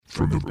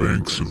From the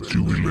banks of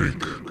Dewey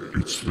Lake,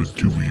 it's the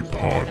Dewey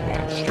Pod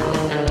Monster.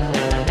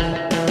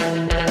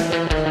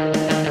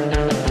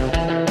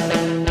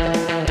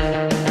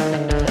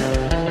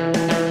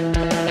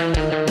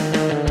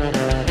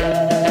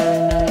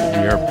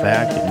 We are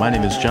back. My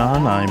name is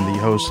John. I'm the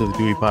host of the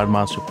Dewey Pod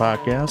Monster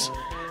podcast.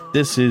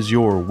 This is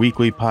your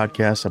weekly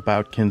podcast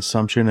about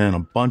consumption and a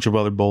bunch of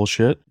other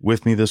bullshit.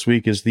 With me this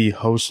week is the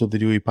host of the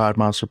Dewey Pod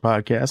Monster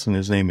podcast, and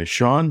his name is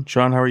Sean.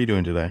 Sean, how are you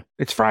doing today?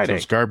 It's Friday. So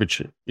it's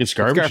garbage. It's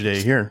garbage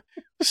day here.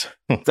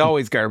 It's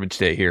always garbage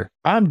day here.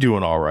 I'm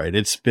doing all right.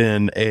 It's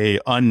been a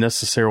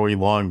unnecessarily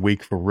long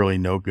week for really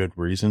no good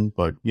reason,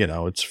 but you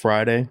know, it's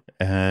Friday,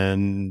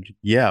 and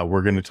yeah,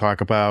 we're going to talk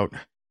about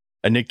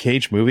a Nick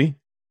Cage movie.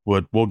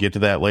 We'll get to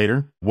that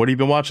later. What have you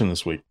been watching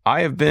this week?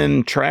 I have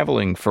been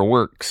traveling for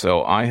work,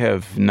 so I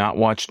have not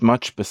watched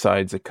much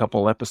besides a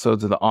couple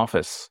episodes of The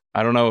Office.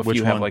 I don't know if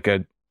you have like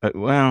a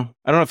well,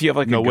 I don't know if you have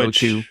like a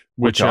go-to.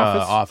 Which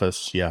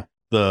office? Yeah.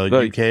 The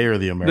UK or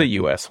the American?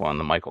 The US one,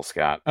 the Michael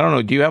Scott. I don't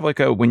know. Do you have like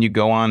when you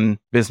go on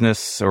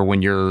business or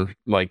when you're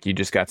like, you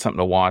just got something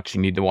to watch,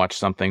 you need to watch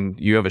something,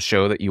 you have a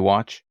show that you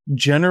watch?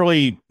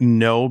 Generally,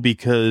 no,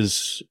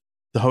 because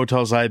the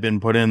hotels I've been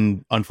put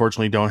in,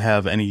 unfortunately, don't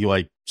have any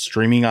like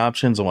streaming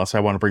options unless I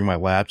want to bring my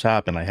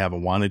laptop, and I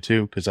haven't wanted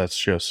to because that's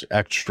just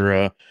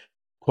extra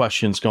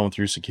questions going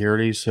through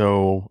security.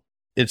 So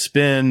it's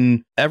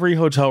been every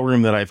hotel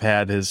room that I've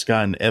had has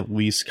gotten at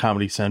least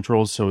Comedy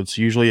Central. So it's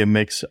usually a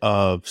mix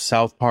of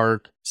South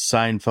Park,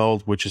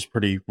 Seinfeld, which is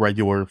pretty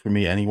regular for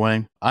me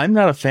anyway. I'm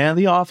not a fan of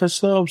The Office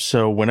though.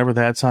 So whenever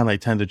that's on, I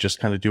tend to just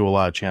kind of do a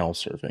lot of channel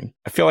surfing.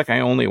 I feel like I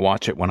only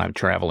watch it when I'm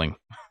traveling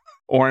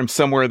or I'm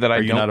somewhere that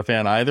Are you not a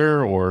fan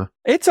either, or?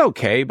 It's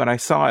okay, but I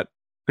saw it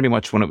pretty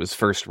much when it was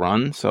first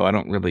run, so I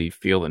don't really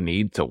feel the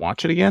need to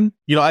watch it again.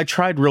 You know, I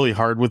tried really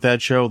hard with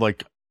that show.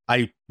 Like,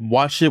 I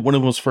watched it when it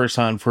was first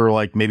on for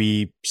like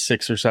maybe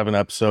 6 or 7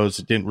 episodes.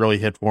 It didn't really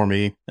hit for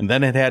me. And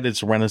then it had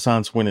its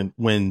renaissance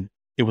when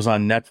it was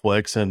on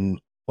Netflix, and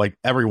like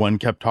everyone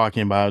kept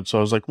talking about it. So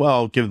I was like, well,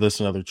 I'll give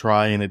this another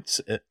try. And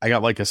I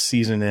got like a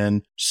season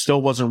in,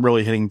 still wasn't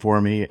really hitting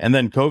for me. And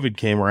then COVID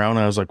came around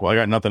and I was like, well, I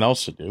got nothing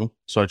else to do.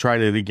 So I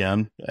tried it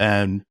again.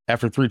 And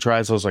after 3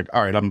 tries, I was like,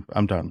 all right,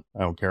 I'm done.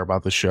 I don't care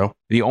about this show.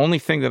 The only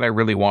thing that I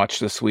really watched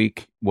this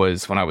week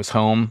was when I was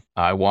home,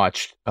 I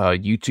watched a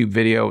YouTube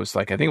video. It was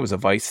like, I think it was a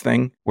Vice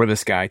thing where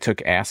this guy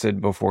took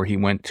acid before he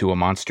went to a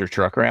monster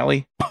truck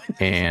rally.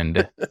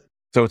 And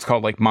so it's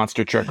called like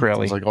Monster Truck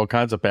Rally. It's like all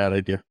kinds of bad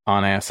idea.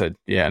 On acid.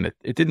 Yeah. And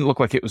it didn't look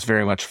like it was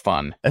very much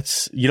fun.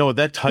 That's, you know,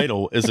 that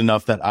title is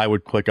enough that I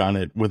would click on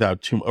it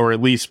without or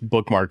at least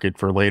bookmark it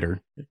for later.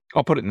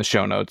 I'll put it in the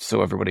show notes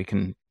so everybody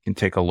can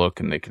take a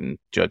look and they can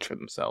judge for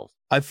themselves.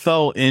 I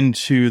fell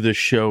into the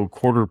show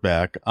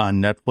Quarterback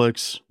on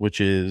Netflix, which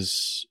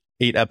is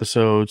 8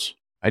 episodes.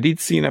 I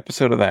did see an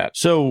episode of that.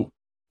 So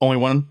only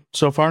one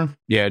so far?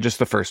 Yeah, just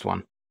the first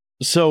one.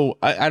 So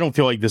I don't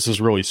feel like this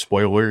is really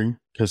spoilery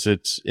because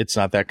it's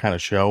not that kind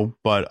of show.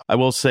 But I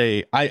will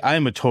say I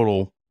am a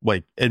total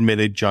like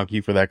admitted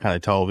junkie for that kind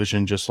of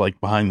television, just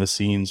like behind the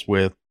scenes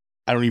with,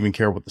 I don't even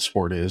care what the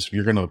sport is. If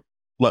you're going to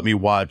let me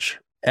watch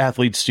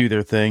athletes do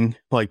their thing,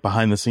 like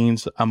behind the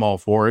scenes, I'm all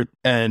for it.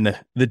 And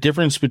the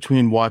difference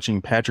between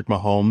watching Patrick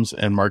Mahomes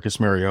and Marcus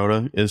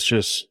Mariota is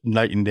just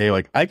night and day.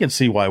 Like I can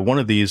see why one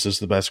of these is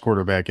the best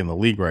quarterback in the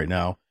league right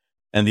now,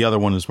 and the other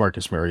one is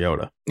Marcus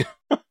Mariota.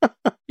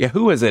 Yeah,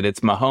 who is it?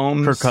 It's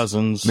Mahomes, Kirk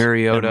Cousins,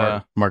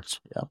 Mariota,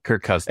 yeah.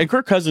 Kirk Cousins. And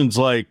Kirk Cousins,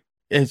 like,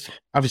 it's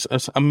obviously,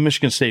 I'm a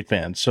Michigan State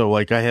fan, so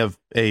like I have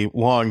a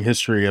long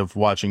history of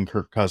watching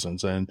Kirk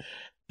Cousins, and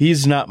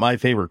he's not my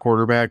favorite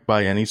quarterback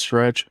by any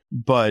stretch.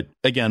 But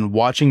again,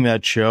 watching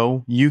that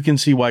show, you can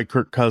see why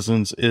Kirk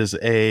Cousins is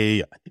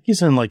I think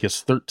he's in like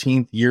his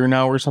 13th year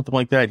now or something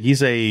like that.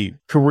 He's a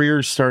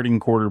career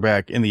starting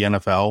quarterback in the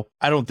NFL.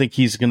 I don't think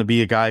he's going to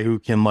be a guy who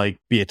can like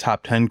be a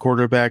top 10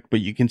 quarterback, but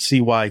you can see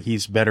why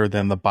he's better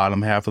than the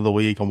bottom half of the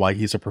league and why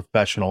he's a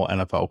professional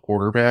NFL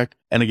quarterback.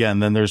 And again,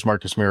 then there's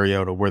Marcus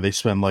Mariota, where they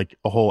spend like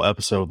a whole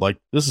episode like,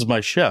 this is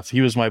my chef.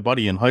 He was my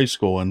buddy in high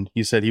school and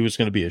he said he was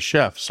going to be a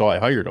chef, so I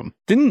hired him.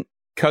 Didn't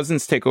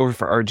Cousins take over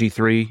for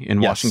RG3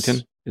 in Yes.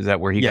 Washington? Is that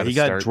where he got his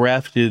got start?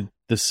 drafted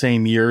the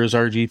same year as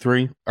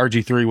RG3.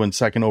 RG3 went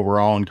second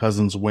overall, and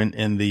Cousins went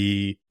in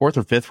the 4th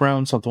or 5th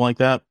round, something like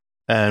that,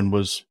 and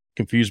was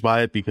confused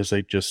by it because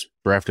they just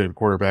drafted a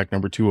quarterback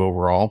number 2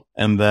 overall.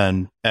 And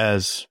then,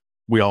 as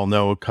we all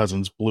know,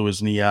 Cousins blew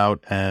his knee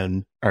out,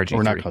 and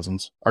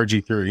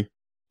RG3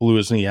 blew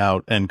his knee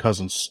out, and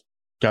Cousins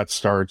got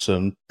starts,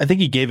 and I think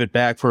he gave it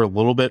back for a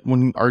little bit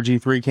when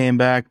RG3 came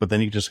back, but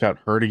then he just got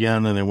hurt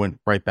again, and it went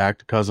right back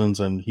to Cousins,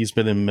 and he's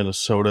been in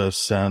Minnesota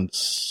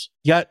since.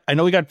 I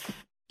know he got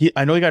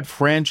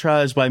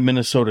franchised by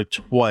Minnesota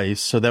twice,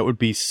 so that would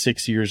be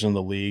 6 years in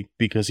the league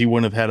because he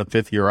wouldn't have had a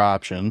 5th-year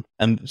option,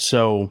 and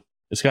so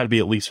it's got to be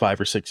at least 5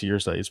 or 6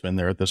 years that he's been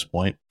there at this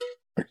point.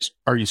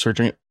 Are you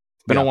searching it?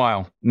 Been a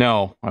while.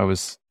 No, I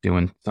was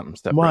doing something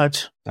separate.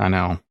 What? I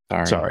know.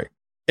 Sorry.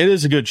 It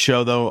is a good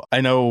show, though.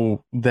 I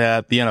know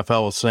that the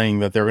NFL is saying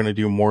that they're going to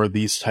do more of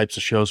these types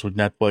of shows with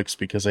Netflix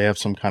because they have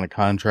some kind of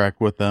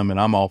contract with them, and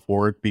I'm all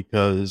for it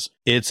because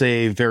it's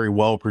a very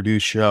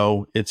well-produced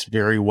show. It's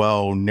very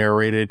well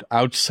narrated.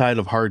 Outside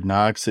of Hard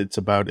Knocks, it's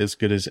about as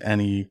good as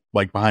any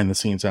like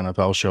behind-the-scenes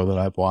NFL show that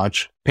I've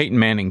watched. Peyton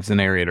Manning's the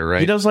narrator, right?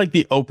 He does like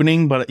the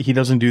opening, but he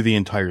doesn't do the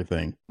entire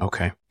thing.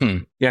 Okay.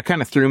 Yeah, it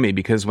kind of threw me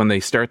because when they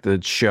start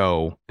the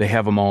show, they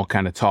have them all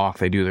kind of talk.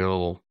 They do their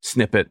little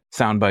snippet,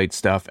 soundbite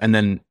stuff, and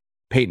then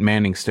Peyton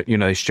Manning,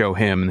 they show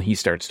him and he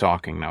starts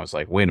talking. And I was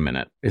like, wait a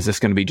minute, is this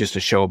going to be just a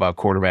show about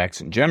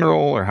quarterbacks in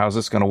general, or how's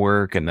this going to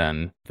work? And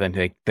then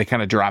they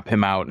kind of drop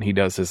him out and he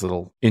does his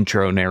little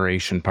intro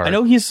narration part. I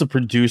know he's the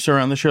producer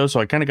on the show, so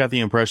I kind of got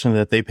the impression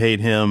that they paid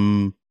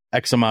him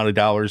X amount of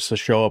dollars to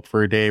show up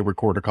for a day,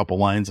 record a couple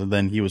lines, and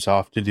then he was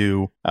off to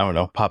do, I don't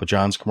know, Papa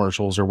John's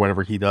commercials or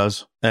whatever he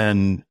does.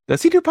 And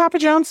does he do Papa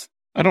John's?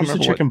 I don't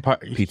remember.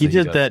 He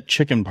did that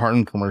chicken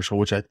parton commercial,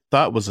 which I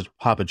thought was a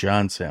Papa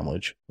John's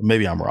sandwich.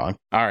 Maybe I'm wrong.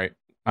 All right.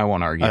 I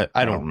won't argue.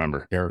 I don't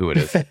remember who it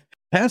is.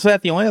 Past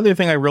that, the only other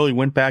thing I really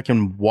went back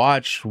and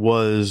watched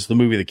was the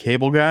movie The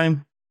Cable Guy,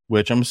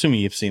 which I'm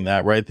assuming you've seen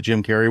that, right? The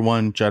Jim Carrey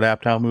one, Judd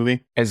Apatow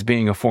movie. As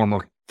being a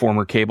former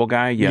cable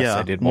guy, yes, yeah,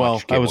 I did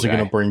watch Cable I wasn't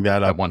going to bring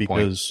that up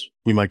because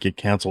we might get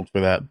canceled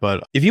for that.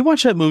 But if you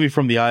watch that movie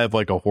from the eye of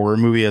like a horror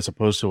movie as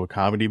opposed to a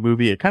comedy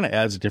movie, it kind of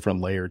adds a different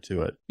layer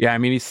to it. Yeah, I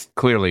mean, he's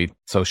clearly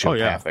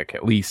sociopathic,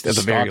 at least, at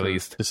the very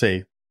least. To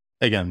say,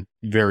 again,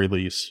 very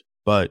least.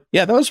 But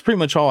yeah, that was pretty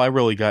much all I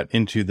really got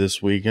into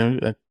this week.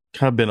 And it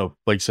kind of been,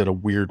 like I said, a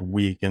weird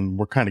week. And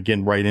we're kind of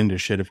getting right into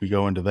shit if we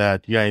go into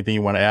that. You got anything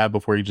you want to add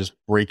before you just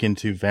break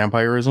into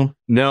vampirism?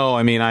 No,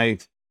 I mean, I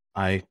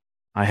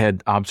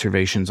had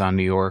observations on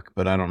New York,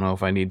 but I don't know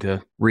if I need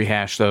to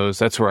rehash those.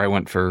 That's where I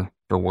went for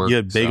work. You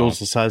had bagels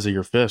the size of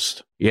your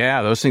fist.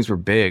 Yeah, those things were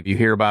big. You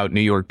hear about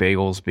New York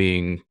bagels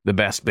being the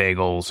best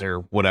bagels or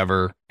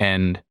whatever,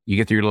 and you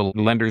get your little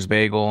Lender's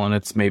bagel, and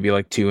it's maybe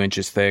like 2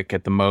 inches thick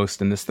at the most.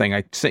 And this thing,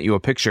 I sent you a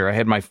picture. I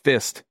had my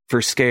fist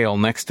for scale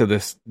next to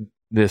this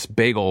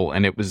bagel,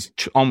 and it was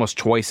almost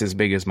twice as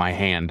big as my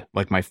hand,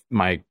 like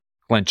my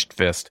clenched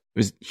fist. It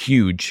was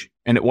huge,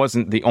 and it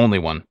wasn't the only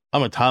one.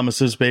 I'm a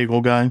Thomas's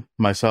bagel guy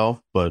myself,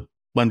 but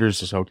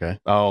Lender's is okay.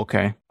 Oh,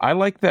 okay. I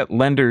like that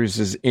Lender's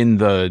is in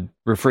the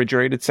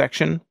refrigerated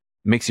section.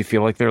 Makes you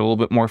feel like they're a little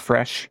bit more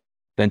fresh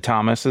than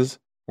Thomas's.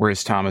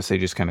 Whereas Thomas, they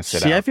just kind of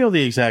sit out. See, I feel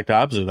the exact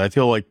opposite. I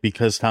feel like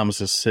because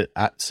Thomas's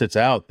sits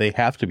out, they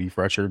have to be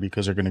fresher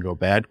because they're going to go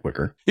bad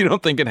quicker. You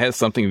don't think it has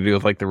something to do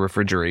with like the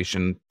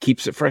refrigeration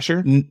keeps it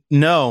fresher?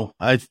 No,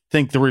 I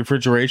think the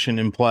refrigeration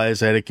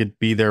implies that it could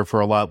be there for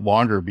a lot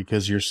longer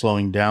because you're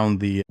slowing down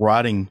the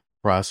rotting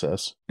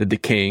process. The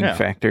decaying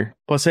factor.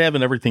 Plus, they have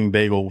an everything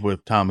bagel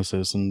with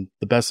Thomas's, and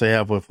the best they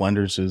have with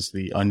Lender's is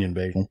the onion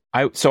bagel.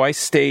 So I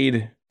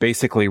stayed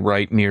basically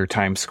right near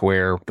Times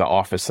Square. The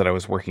office that I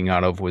was working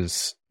out of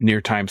was near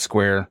Times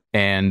Square,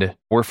 and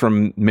we're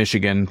from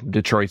Michigan.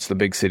 Detroit's the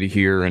big city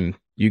here, and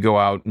you go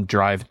out and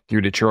drive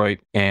through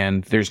Detroit,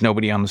 and there's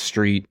nobody on the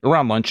street.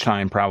 Around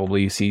lunchtime,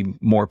 probably, you see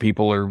more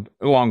people or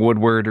along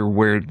Woodward or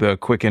where the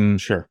Quicken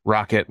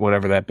Rocket,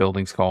 whatever that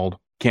building's called,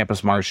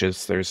 Campus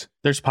Marshes. There's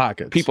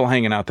pockets. People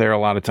hanging out there a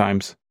lot of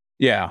times.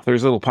 Yeah,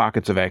 there's little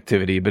pockets of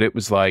activity, but it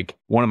was like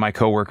one of my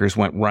coworkers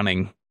went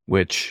running,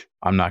 which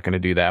I'm not going to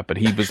do that, but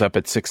he was up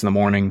at 6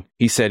 a.m.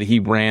 He said he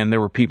ran.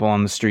 There were people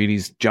on the street.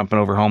 He's jumping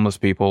over homeless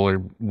people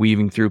or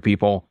weaving through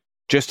people.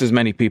 Just as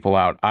many people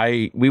out.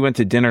 We went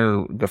to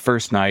dinner the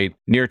first night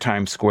near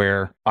Times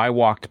Square. I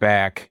walked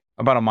back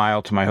about a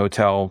mile to my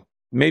hotel,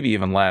 maybe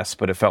even less,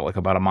 but it felt like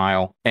about a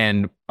mile.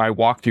 And I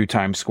walked through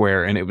Times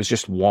Square and it was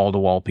just wall to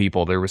wall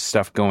people. There was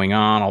stuff going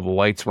on. All the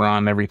lights were on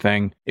and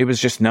everything. It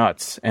was just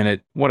nuts.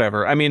 And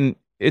whatever. I mean,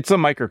 it's a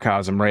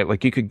microcosm, right?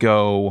 Like you could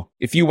go,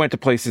 if you went to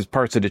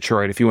parts of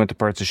Detroit, if you went to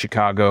parts of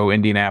Chicago,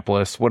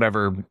 Indianapolis,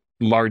 whatever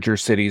larger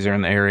cities are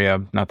in the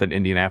area. Not that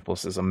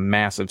Indianapolis is a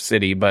massive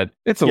city, but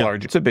it's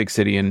it's a big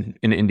city in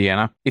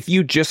Indiana. If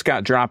you just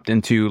got dropped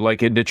into,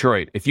 like in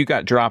Detroit, if you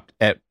got dropped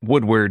at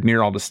Woodward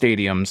near all the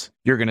stadiums,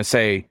 you're going to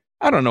say,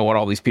 I don't know what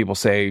all these people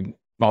say,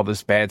 all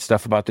this bad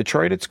stuff about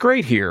Detroit. It's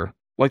great here.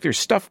 Like there's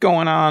stuff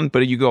going on,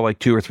 but you go like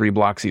 2 or 3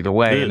 blocks either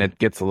way, and it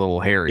gets a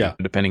little hairy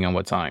depending on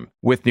what time.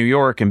 With New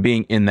York and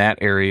being in that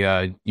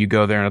area, you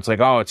go there and it's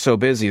like, oh, it's so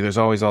busy. There's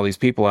always all these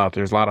people out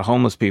there. There's a lot of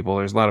homeless people.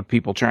 There's a lot of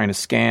people trying to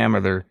scam or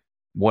they're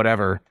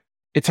whatever.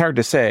 It's hard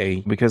to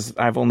say because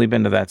I've only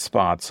been to that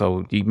spot,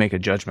 so you make a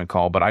judgment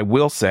call. But I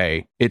will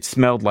say it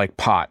smelled like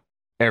pot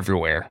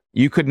everywhere.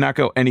 You could not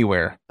go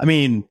anywhere. I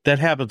mean, that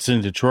happens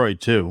in Detroit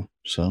too.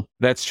 So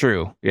that's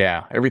true.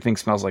 Yeah. Everything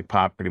smells like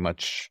pot pretty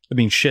much. I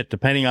mean, shit,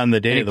 depending on the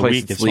day of the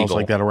week, it smells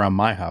like that around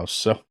my house.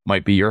 So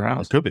might be your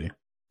house. It could be.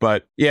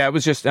 But yeah, it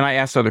was just, and I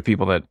asked other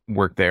people that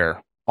work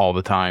there all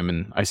the time,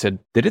 and I said,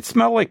 did it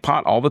smell like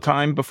pot all the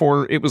time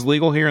before it was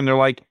legal here? And they're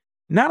like,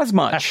 not as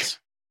much.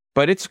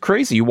 But it's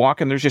crazy. You walk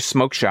and there's just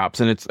smoke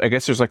shops, and I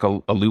guess there's like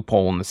a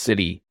loophole in the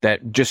city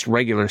that just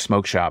regular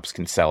smoke shops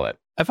can sell it.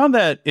 I found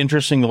that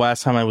interesting the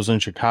last time I was in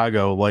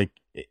Chicago. Like,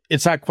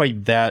 it's not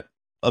quite that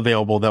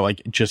available that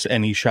like just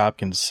any shop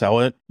can sell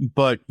it,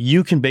 but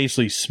you can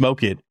basically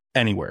smoke it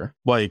anywhere.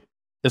 Like,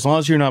 as long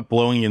as you're not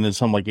blowing it into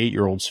some like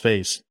 8-year-old's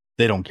face,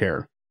 they don't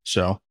care.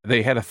 So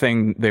they had a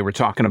thing, they were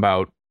talking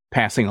about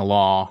passing a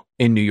law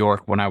in New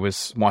York when I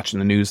was watching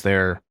the news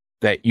there,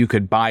 that you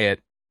could buy it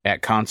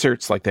at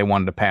concerts. Like they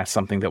wanted to pass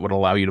something that would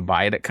allow you to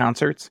buy it at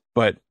concerts,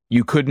 but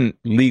you couldn't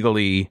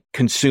legally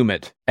consume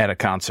it at a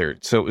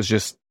concert. So it was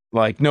just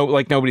like,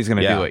 nobody's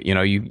going to do it. You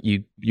know,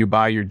 you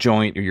buy your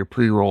joint or your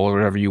pre-roll or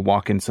whatever, you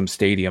walk in some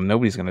stadium,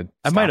 nobody's going to.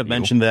 I might have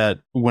mentioned that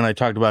when I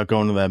talked about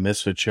going to that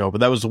Misfit show,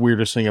 but that was the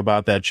weirdest thing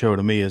about that show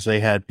to me is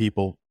they had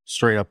people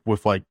straight up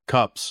with like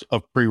cups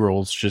of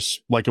pre-rolls,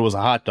 just like it was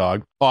a hot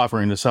dog,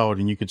 offering to sell it,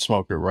 and you could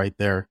smoke it right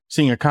there.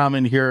 Seeing a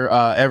comment here,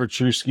 Average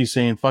Drewski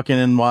saying,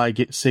 fucking NY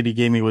City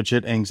gave me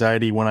legit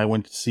anxiety when I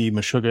went to see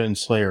Meshuggah and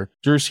Slayer.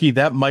 Drewski,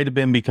 that might have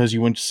been because you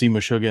went to see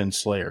Meshuggah and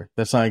Slayer.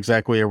 That's not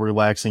exactly a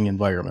relaxing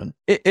environment.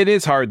 It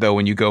is hard, though,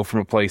 when you go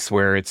from a place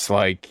where it's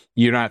like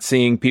you're not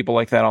seeing people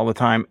like that all the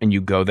time, and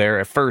you go there.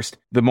 At first,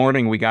 the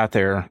morning we got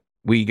there,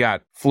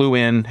 flew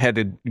in, had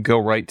to go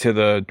right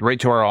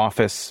to our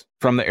office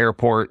from the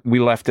airport. We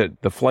left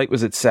the flight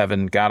was at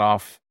 7, got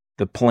off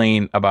the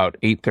plane about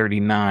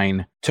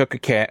 8:39, took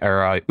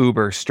a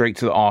Uber straight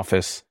to the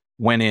office,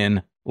 went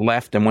in,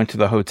 left and went to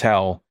the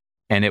hotel.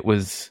 And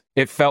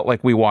it felt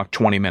like we walked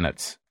 20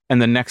 minutes.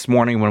 And the next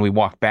morning when we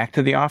walked back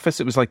to the office,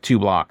 it was like 2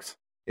 blocks.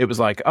 It was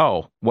like,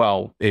 oh,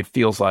 well, it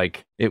feels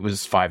like it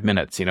was 5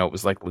 minutes. You know, it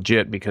was like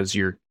legit because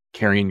you're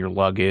carrying your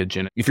luggage.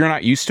 And if you're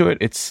not used to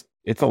it,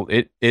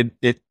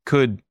 it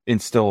could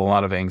instill a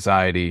lot of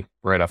anxiety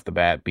right off the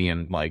bat,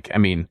 being like, I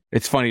mean,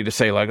 it's funny to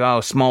say like,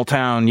 oh, small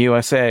town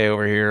USA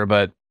over here,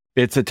 but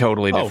it's a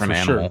totally different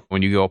animal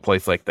when you go a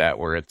place like that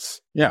where it's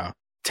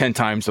 10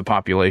 times the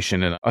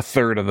population and a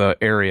third of the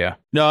area.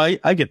 No,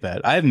 I get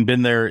that. I haven't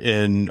been there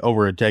in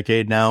over a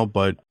decade now,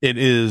 but it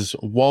is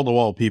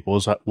wall-to-wall people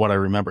is what I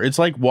remember. It's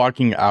like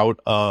walking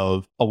out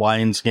of a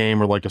Lions game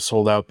or like a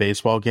sold-out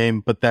baseball game,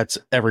 but that's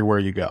everywhere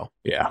you go.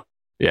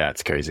 Yeah,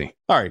 it's crazy.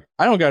 All right,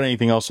 I don't got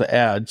anything else to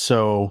add,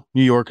 so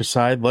New York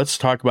aside, let's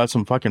talk about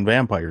some fucking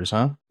vampires,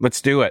 huh?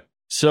 Let's do it.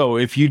 So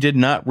if you did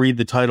not read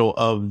the title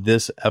of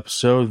this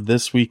episode,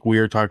 this week we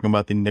are talking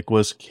about the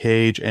Nicolas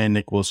Cage and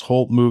Nicholas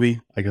Hoult movie.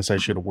 I guess I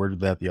should have worded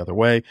that the other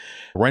way.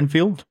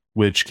 Renfield,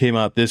 which came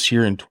out this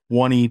year in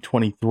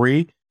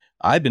 2023.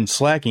 I've been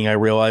slacking, I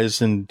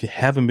realized, and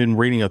haven't been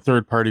reading a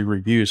third-party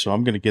review, so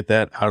I'm going to get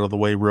that out of the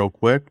way real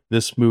quick.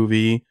 This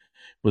movie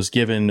was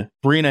given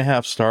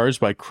 3.5 stars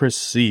by Chris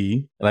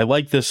C. And I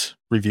like this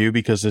review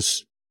because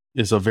this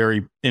is a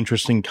very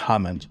interesting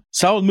comment.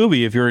 Solid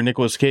movie if you're a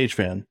Nicolas Cage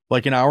fan.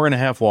 Like an hour and a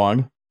half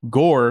long,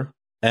 gore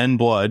and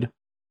blood.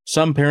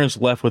 Some parents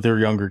left with their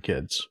younger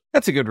kids.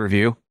 That's a good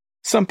review.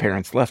 Some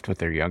parents left with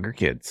their younger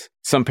kids.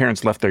 Some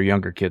parents left their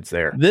younger kids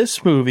there.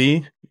 This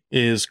movie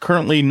is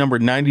currently number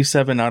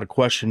 97 out of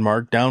question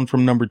mark, down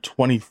from number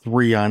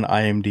 23 on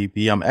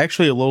IMDb. I'm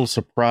actually a little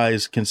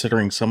surprised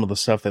considering some of the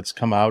stuff that's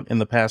come out in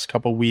the past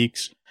couple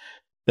weeks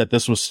that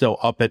this was still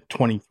up at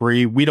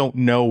 23. We don't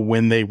know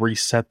when they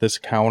reset this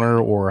counter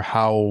or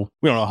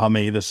we don't know how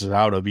many this is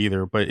out of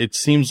either, but it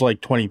seems like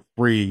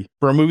 23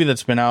 for a movie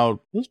that's been out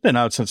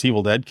since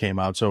Evil Dead came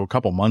out. So a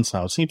couple months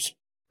now. It seems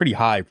pretty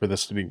high for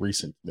this to be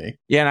recent to me.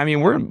 Yeah. And I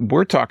mean,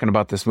 we're talking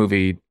about this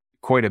movie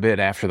quite a bit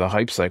after the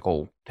hype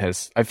cycle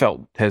has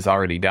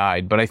already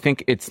died, but I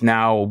think it's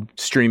now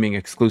streaming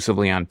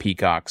exclusively on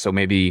Peacock. So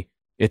maybe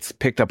it's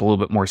picked up a little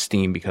bit more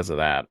steam because of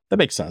that. That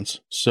makes sense.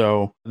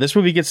 So this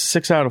movie gets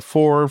 6 out of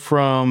 4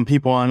 from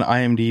people on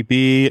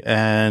IMDb,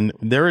 and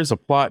there is a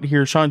plot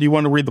here. Sean, do you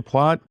want to read the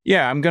plot?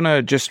 Yeah, I'm going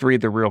to just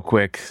read the real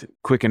quick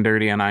and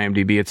dirty on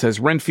IMDb. It says,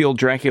 Renfield,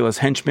 Dracula's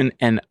henchman,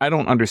 and I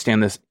don't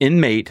understand this,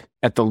 inmate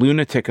at the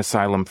lunatic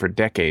asylum for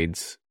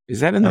decades.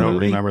 Is that in the movie? I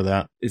don't remember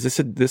that. Is this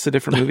a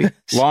different movie?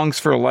 Longs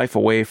for a life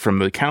away from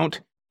the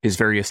Count, his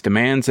various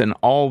demands, and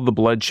all the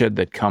bloodshed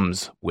that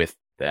comes with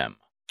them.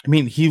 I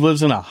mean, he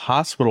lives in a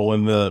hospital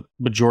in the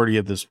majority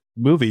of this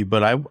movie,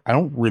 but I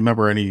don't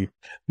remember any.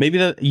 Maybe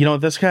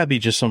that's gotta be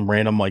just some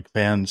random like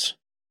fans'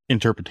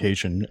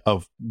 interpretation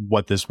of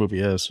what this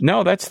movie is.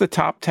 No, that's the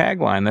top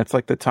tagline. That's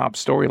like the top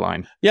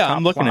storyline. Yeah, top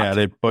I'm looking plot. at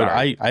it, but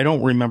Right. I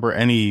don't remember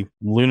any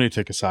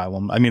lunatic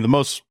asylum. I mean, the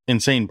most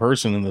insane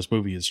person in this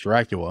movie is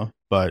Dracula,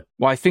 but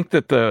Well, I think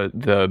that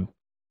the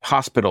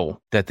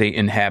hospital that they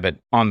inhabit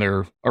on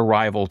their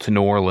arrival to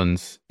New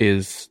Orleans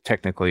is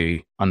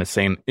technically an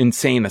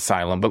insane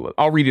asylum. But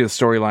I'll read you the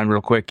storyline real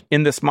quick.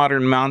 In this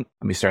modern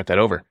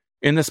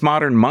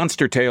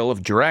monster tale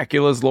of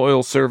Dracula's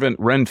loyal servant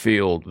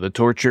Renfield, the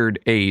tortured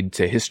aide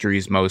to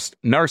history's most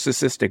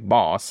narcissistic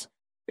boss,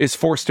 is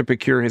forced to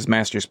procure his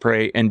master's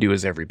prey and do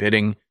his every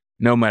bidding,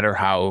 no matter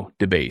how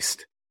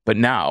debased. But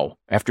now,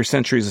 after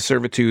centuries of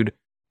servitude,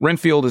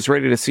 Renfield is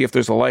ready to see if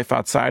there's a life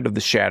outside of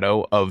the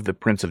shadow of the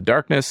Prince of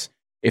Darkness,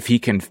 if he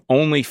can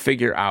only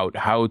figure out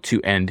how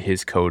to end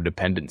his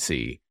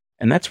codependency.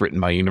 And that's written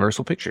by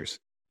Universal Pictures.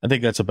 I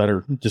think that's a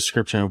better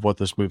description of what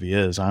this movie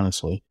is,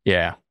 honestly.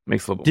 Yeah,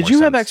 makes a little bit Did more you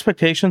sense. have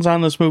expectations on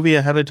this movie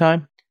ahead of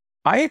time?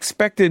 I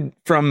expected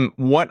from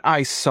what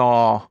I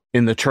saw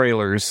in the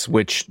trailers,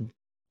 which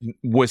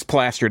was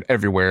plastered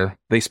everywhere.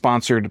 They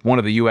sponsored one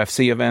of the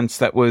UFC events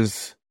that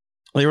was...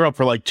 They were up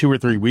for like 2 or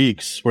 3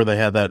 weeks where they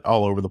had that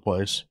all over the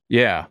place.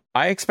 Yeah.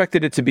 I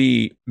expected it to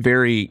be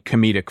very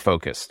comedic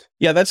focused.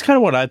 Yeah, that's kind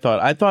of what I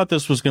thought. I thought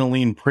this was going to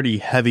lean pretty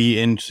heavy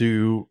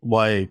into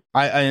like,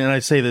 I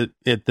say that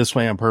it this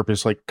way on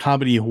purpose, like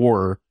comedy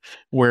horror,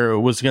 where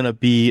it was going to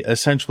be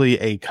essentially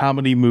a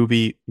comedy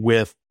movie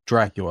with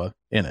Dracula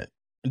in it.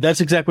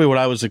 That's exactly what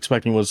I was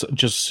expecting, was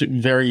just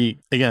very,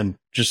 again,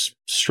 just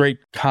straight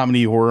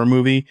comedy horror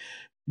movie.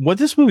 What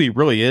this movie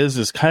really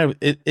is kind of,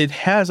 it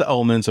has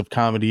elements of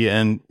comedy,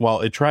 and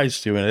well, it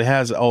tries to, and it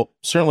has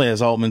certainly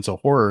has elements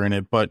of horror in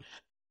it, but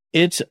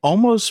it's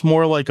almost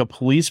more like a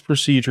police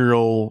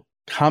procedural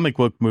comic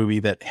book movie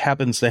that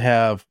happens to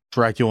have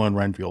Dracula and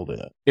Renfield in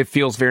it. It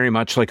feels very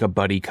much like a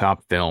buddy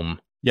cop film.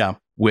 Yeah.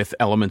 With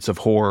elements of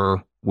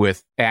horror,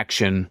 with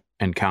action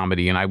and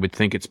comedy. And I would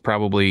think it's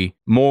probably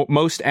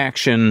most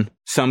action,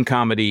 some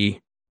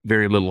comedy,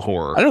 very little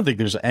horror. I don't think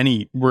there's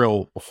any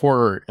real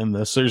horror in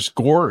this. There's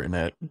gore in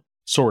it,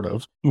 sort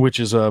of, which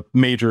is a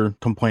major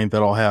complaint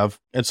that I'll have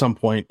at some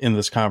point in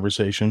this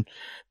conversation.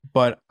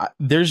 But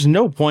there's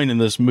no point in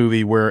this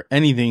movie where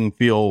anything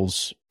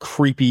feels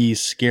creepy,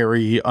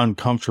 scary,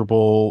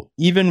 uncomfortable,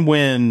 even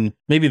when,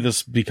 maybe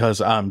this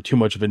because I'm too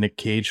much of a Nick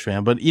Cage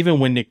fan, but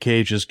even when Nick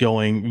Cage is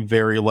going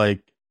very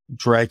like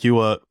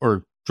Dracula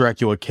or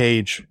Dracula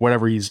Cage,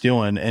 whatever he's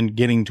doing, and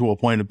getting to a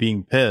point of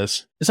being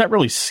pissed, it's not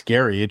really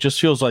scary. It just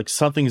feels like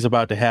something's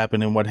about to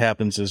happen, and what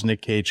happens is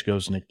Nick Cage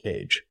goes Nick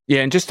Cage. Yeah,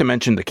 and just to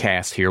mention the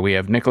cast here, we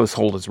have Nicholas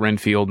Hoult as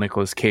Renfield,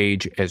 Nicolas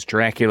Cage as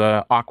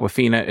Dracula,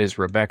 Awkwafina as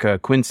Rebecca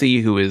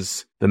Quincy, who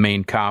is the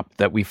main cop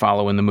that we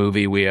follow in the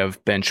movie. We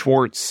have Ben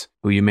Schwartz,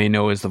 who you may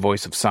know as the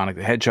voice of Sonic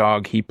the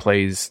Hedgehog. He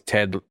plays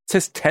Ted. It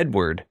says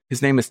Tedward.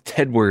 His name is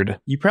Tedward.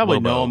 You probably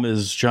Lobo. know him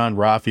as John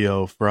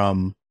Raffio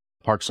from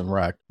Parks and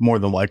Rec, more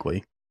than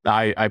likely.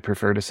 I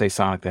prefer to say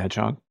Sonic the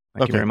Hedgehog.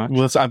 Thank you very much.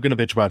 Well, I'm going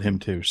to bitch about him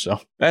too. So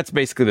that's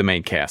basically the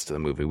main cast of the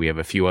movie. We have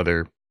a few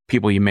other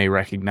people you may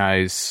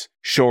recognize.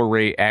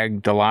 Shorey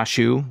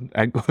Agdalashu.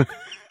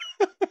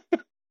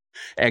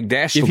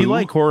 Agdashlu. If you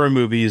like horror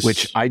movies,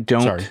 which I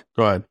don't. Sorry,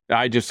 go ahead.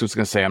 I just was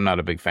going to say I'm not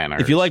a big fan of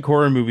If you like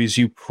horror movies,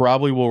 you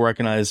probably will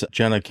recognize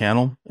Jenna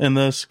Cannell in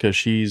this, because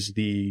she's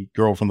the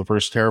girl from the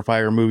first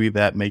Terrifier movie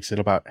that makes it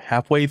about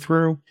halfway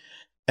through.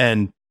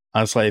 And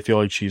honestly, I feel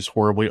like she's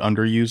horribly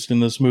underused in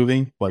this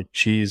movie. Like,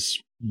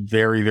 she's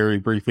very, very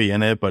briefly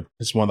in it, but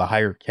it's one of the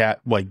higher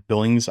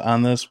billings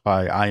on this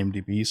by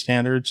IMDb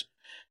standards.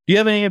 Do you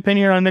have any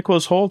opinion on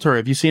Nicholas Hoult, or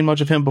have you seen much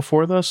of him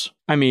before this?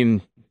 I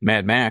mean,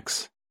 Mad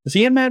Max. Is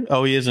he in Mad?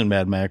 Oh, he is in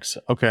Mad Max.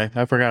 Okay,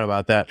 I forgot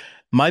about that.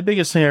 My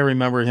biggest thing I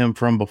remember him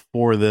from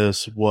before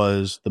this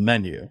was The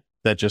Menu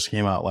that just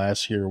came out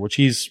last year, which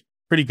he's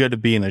pretty good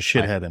at being a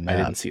shithead in that.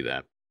 I didn't see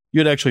that.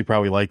 You'd actually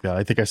probably like that.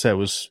 I think I said it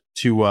was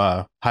too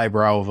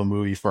highbrow of a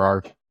movie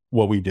for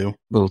what we do. A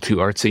little too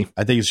artsy.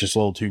 I think it's just a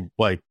little too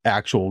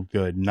actual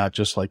good, not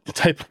just like the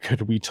type of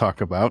good we talk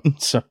about.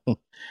 So,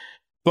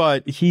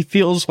 but he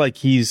feels like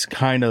he's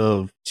kind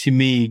of, to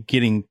me,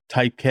 getting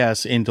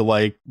typecast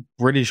into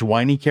British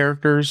whiny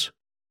characters,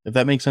 if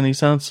that makes any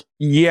sense.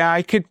 Yeah,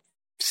 I could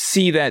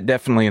see that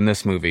definitely in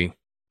this movie.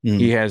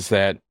 He has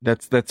that.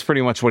 That's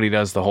pretty much what he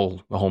does the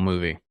whole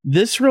movie.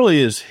 This really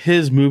is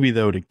his movie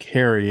though to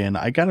carry, and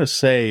I gotta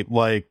say,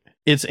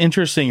 it's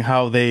interesting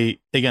how the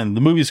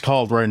movie's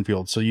called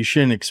Renfield, so you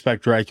shouldn't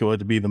expect Dracula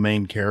to be the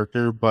main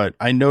character. But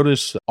I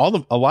noticed a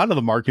lot of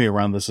the marketing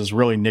around this is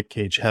really Nick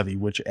Cage heavy,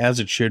 which as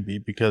it should be,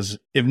 because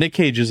if Nick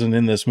Cage isn't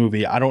in this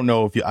movie, I don't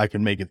know if I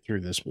can make it through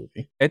this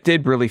movie. It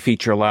did really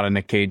feature a lot of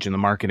Nick Cage in the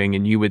marketing,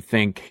 and you would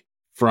think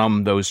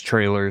from those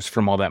trailers,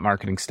 from all that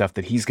marketing stuff,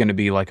 that he's going to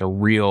be like a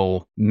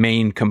real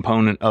main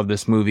component of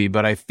this movie.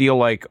 But I feel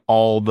like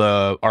all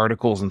the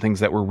articles and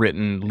things that were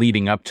written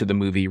leading up to the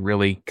movie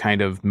really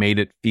kind of made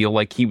it feel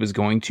like he was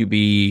going to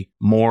be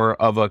more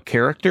of a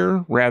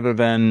character rather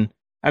than,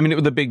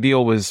 the big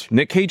deal was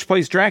Nick Cage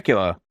plays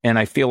Dracula. And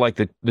I feel like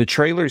the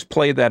trailers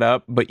played that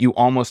up, but you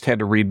almost had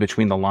to read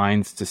between the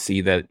lines to see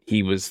that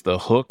he was the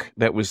hook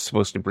that was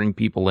supposed to bring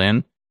people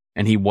in,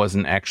 and he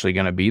wasn't actually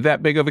going to be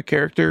that big of a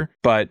character.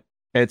 But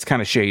it's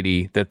kind of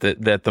shady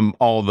that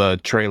all the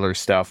trailer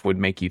stuff would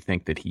make you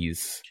think that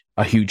he's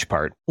a huge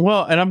part.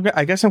 Well, and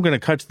I guess I'm going to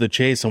cut to the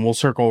chase, and we'll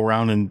circle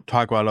around and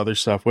talk about other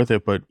stuff with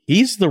it. But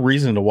he's the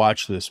reason to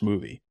watch this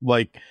movie.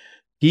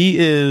 He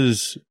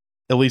is,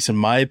 at least in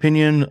my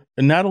opinion,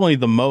 not only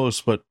the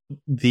most, but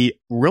the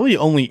really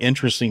only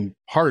interesting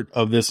part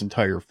of this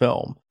entire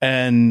film.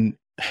 And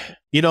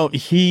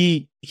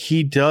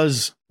he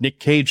does Nick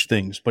Cage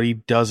things, but he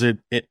does it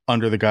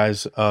under the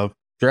guise of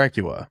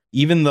Dracula.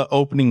 Even the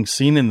opening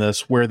scene in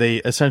this, where they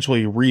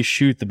essentially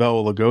reshoot the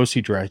Bela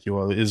Lugosi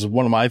Dracula, is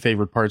one of my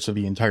favorite parts of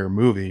the entire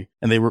movie.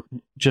 And they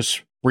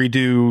just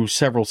redo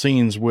several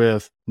scenes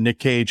with Nick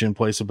Cage in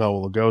place of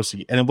Bela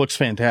Lugosi, and it looks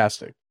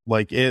fantastic.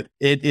 It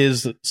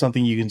is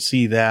something you can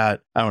see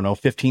that,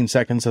 15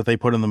 seconds that they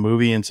put in the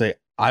movie and say,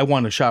 I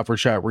want a shot for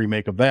shot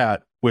remake of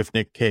that with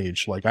Nick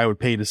Cage. Like, I would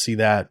pay to see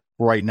that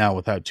right now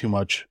without too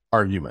much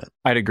argument.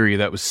 I'd agree.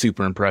 That was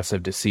super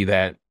impressive to see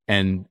that.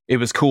 And it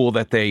was cool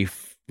that they,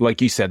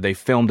 like you said, they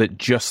filmed it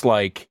just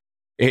like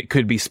it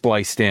could be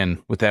spliced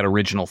in with that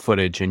original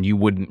footage, and you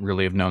wouldn't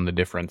really have known the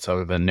difference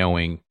other than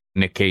knowing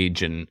Nick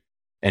Cage and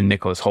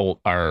Nicholas Hoult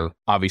are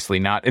obviously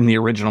not in the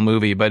original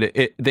movie, but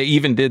they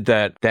even did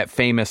that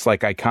famous,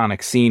 like,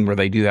 iconic scene where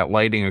they do that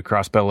lighting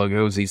across Bela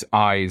Lugosi's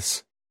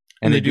eyes.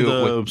 And they do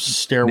the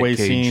stairway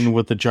scene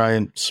with the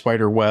giant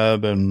spider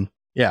web, and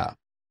yeah.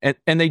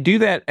 And they do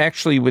that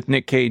actually with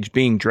Nick Cage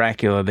being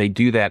Dracula. They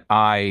do that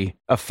eye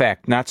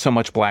effect, not so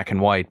much black and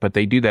white, but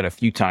they do that a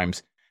few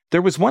times.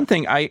 There was one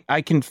thing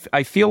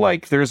I feel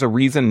like there's a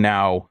reason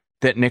now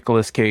that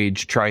Nicolas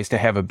Cage tries to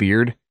have a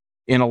beard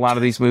in a lot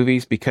of these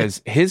movies,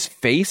 because his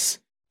face,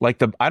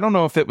 like I don't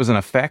know if it was an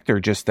effect or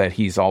just that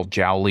he's all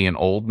jowly and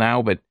old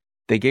now, but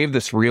they gave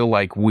this real,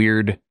 like,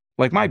 weird,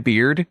 like, my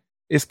beard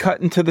is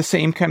cut into the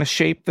same kind of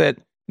shape that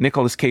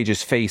Nicolas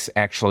Cage's face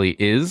actually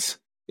is.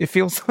 It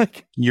feels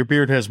like your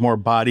beard has more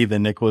body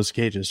than Nicolas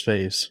Cage's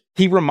face.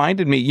 He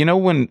reminded me, you know,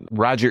 when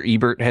Roger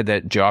Ebert had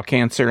that jaw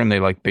cancer and they,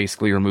 like,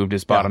 basically removed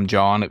his bottom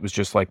jaw and it was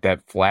just like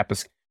that flap.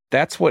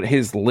 That's what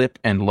his lip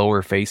and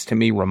lower face to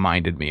me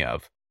reminded me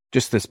of.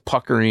 Just this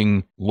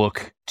puckering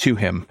look to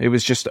him. It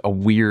was just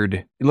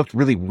it looked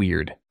really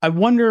weird. I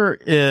wonder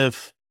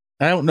if,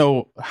 I don't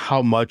know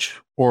how much,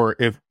 or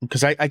if,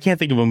 because I can't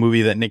think of a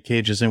movie that Nick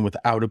Cage is in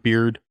without a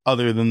beard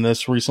other than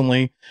this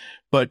recently,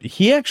 but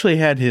he actually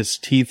had his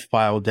teeth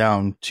filed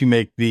down to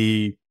make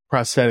the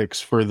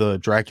prosthetics for the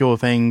Dracula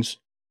things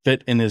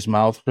fit in his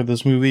mouth for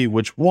this movie,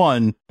 which,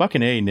 one,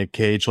 fucking A, Nick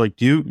Cage, like,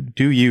 do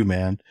you,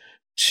 man.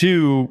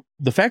 Two,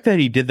 the fact that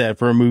he did that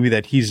for a movie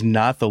that he's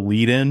not the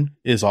lead in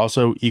is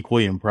also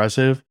equally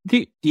impressive.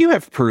 Do you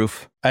have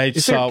proof? I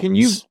saw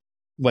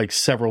like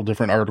several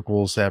different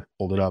articles that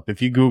pulled it up.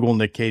 If you Google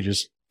Nick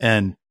Cage's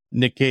and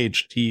Nick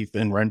Cage teeth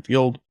in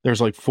Renfield,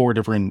 there's like 4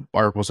 different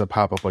articles that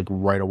pop up like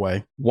right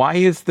away. Why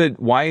is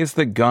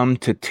the gum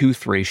to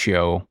tooth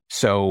ratio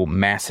so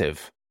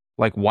massive?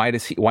 Like, why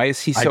is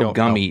he so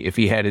gummy if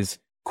he had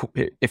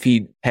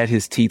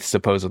his teeth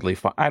supposedly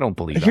fine? I don't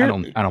believe it.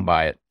 I don't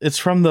buy it. It's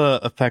from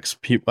the effects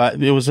people.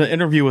 It was an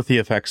interview with the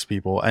effects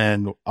people,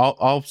 and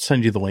I'll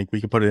send you the link.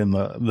 We can put it in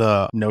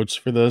the notes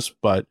for this.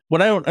 But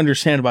what I don't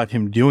understand about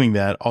him doing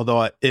that,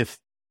 although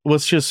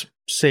let's just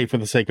say for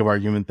the sake of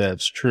argument that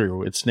it's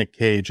true, it's Nick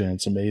Cage and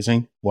it's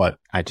amazing. What?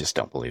 I just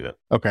don't believe it.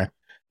 Okay.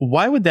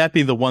 Why would that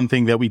be the one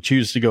thing that we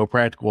choose to go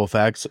practical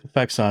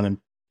effects on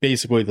him?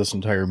 Basically this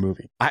entire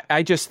movie.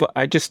 I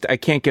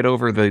can't get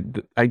over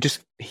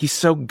he's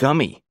so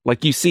gummy.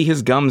 Like, you see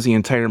his gums the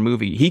entire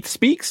movie. He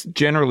speaks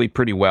generally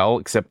pretty well,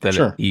 except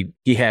that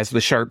he has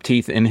the sharp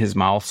teeth in his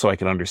mouth, so I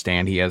can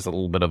understand he has a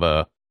little bit of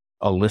a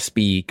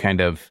lispy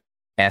kind of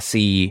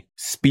S-y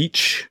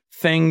speech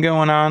thing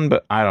going on,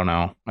 but I don't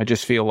know. I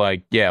just feel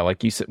like, yeah,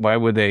 like you said, why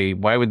would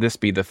this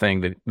be the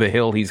thing, that the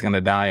hill he's going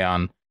to die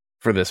on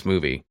for this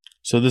movie?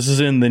 So this is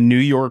in the New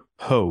York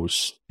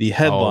Post. The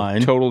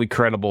headline... totally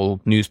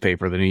credible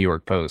newspaper, the New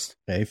York Post.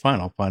 Okay, fine.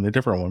 I'll find a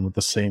different one with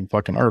the same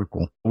fucking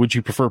article. Would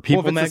you prefer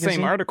People Magazine? Well, if it's the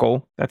same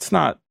article,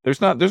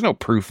 there's no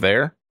proof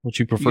there. Would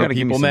you prefer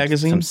People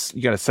Magazine?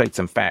 You got to cite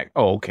some fact.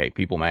 Oh, okay,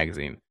 People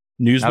Magazine.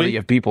 Newsweek? Now that you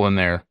have people in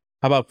there.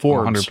 How about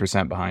Forbes?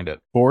 100% behind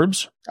it.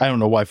 Forbes? I don't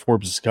know why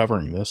Forbes is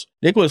covering this.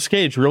 Nicolas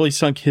Cage really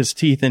sunk his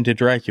teeth into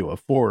Dracula.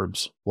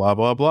 Forbes. Blah,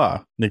 blah,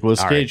 blah.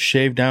 Nicolas Cage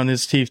shaved down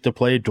his teeth to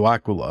play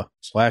Dracula.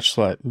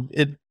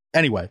 /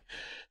 Anyway.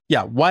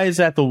 Yeah, why is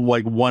that the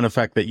one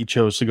effect that you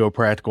chose to go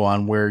practical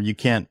on where you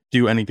can't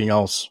do anything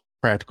else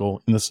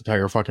practical in this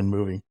entire fucking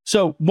movie?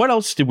 So what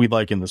else did we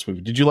like in this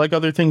movie? Did you like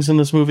other things in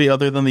this movie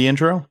other than the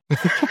intro?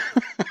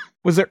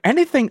 Was there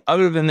anything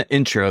other than the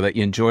intro that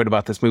you enjoyed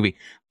about this movie?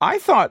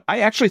 I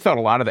actually thought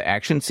a lot of the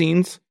action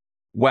scenes,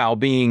 while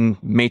being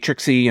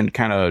Matrixy and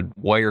kind of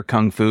wire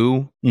kung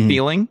fu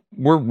feeling,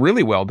 were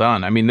really well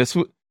done. I mean, this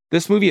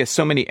movie has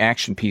so many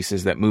action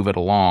pieces that move it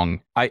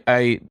along.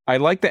 I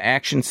like the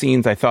action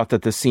scenes. I thought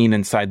that the scene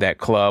inside that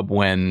club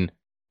when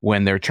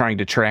they're trying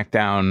to track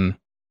down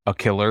a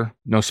killer,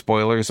 no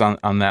spoilers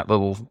on that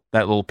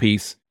little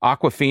piece.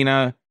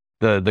 Awkwafina,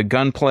 the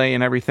gunplay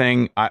and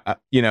everything,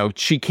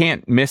 she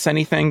can't miss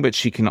anything, but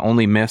she can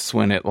only miss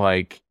when it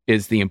like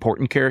is the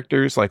important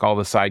characters, like all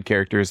the side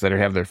characters that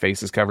have their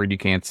faces covered, you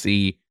can't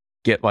see,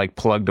 get like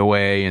plugged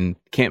away and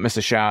can't miss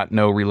a shot,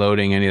 no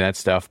reloading, any of that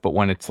stuff. But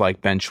when it's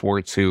like Ben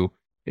Schwartz, who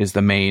is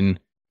the main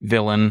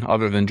villain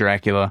other than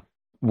Dracula,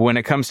 when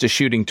it comes to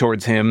shooting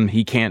towards him,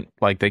 they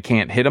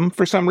can't hit him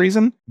for some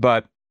reason.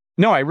 But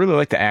no, I really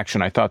like the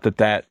action. I thought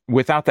that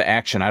without the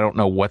action, I don't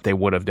know what they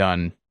would have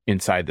done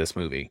inside this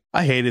movie.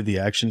 I hated the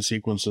action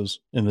sequences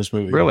in this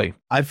movie. Really?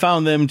 I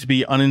found them to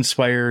be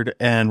uninspired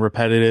and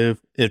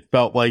repetitive. It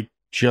felt like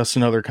just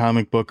another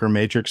comic book or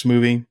Matrix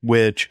movie,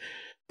 which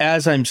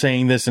as I'm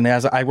saying this, and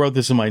as I wrote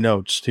this in my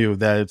notes too,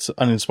 that it's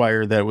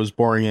uninspired, that it was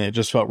boring, and it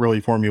just felt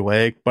really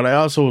formulaic. But I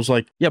also was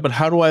like, yeah, but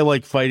how do I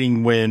like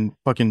fighting when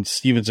fucking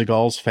Steven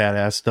Seagal's fat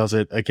ass does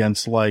it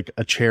against like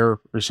a chair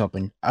or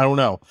something? I don't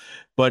know.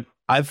 But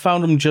I've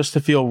found him just to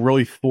feel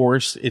really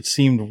forced. It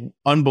seemed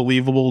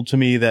unbelievable to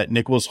me that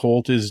Nicholas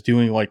Hoult is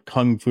doing like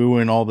kung fu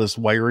and all this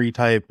wiry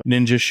type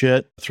ninja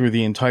shit through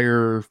the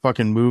entire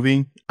fucking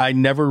movie. I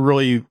never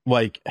really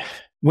like...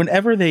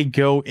 Whenever they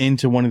go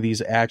into one of these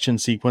action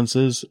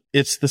sequences,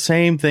 it's the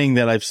same thing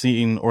that I've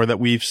seen or that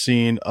we've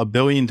seen a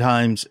billion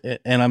times.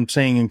 And I'm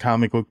saying in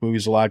comic book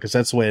movies a lot because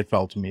that's the way it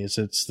felt to me.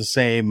 It's the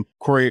same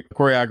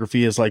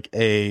choreography as like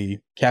a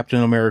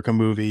Captain America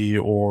movie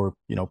or,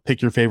 you know,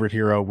 pick your favorite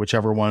hero,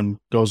 whichever one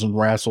goes and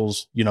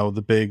wrestles, you know,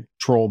 the big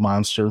troll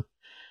monster.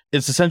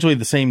 It's essentially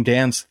the same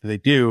dance that they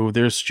do.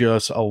 There's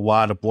just a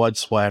lot of blood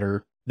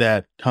splatter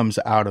that comes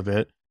out of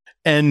it.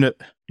 And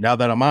now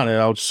that I'm on it,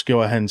 I'll just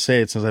go ahead and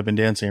say it since I've been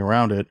dancing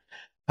around it.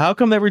 How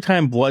come every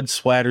time blood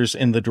splatters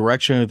in the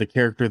direction of the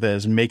character that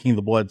is making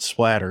the blood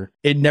splatter,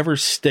 it never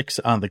sticks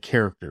on the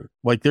character?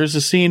 Like there's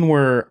a scene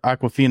where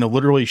Awkwafina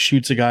literally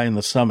shoots a guy in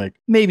the stomach,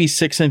 maybe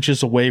 6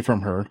 inches away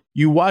from her.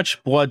 You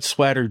watch blood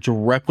splatter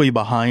directly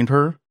behind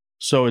her.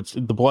 So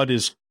the blood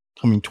is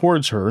coming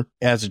towards her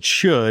as it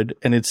should,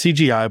 and it's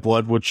CGI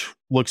blood, which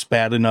looks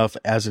bad enough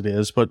as it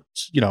is, but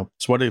you know,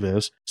 it's what it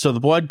is. So the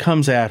blood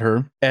comes at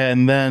her,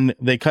 and then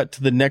they cut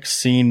to the next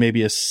scene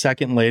maybe a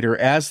second later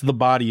as the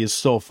body is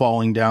still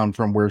falling down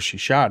from where she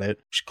shot it.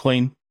 She's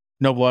clean,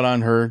 no blood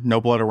on her, no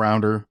blood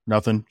around her,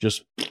 nothing,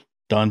 just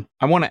done.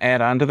 I want to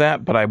add on to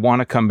that, but I want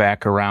to come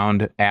back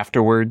around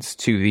afterwards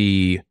to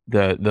the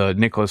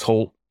Nicholas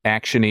Hoult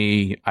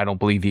action-y, I don't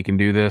believe he can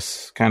do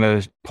this kind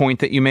of point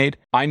that you made.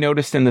 I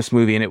noticed in this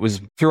movie, and it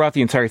was throughout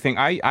the entire thing,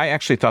 I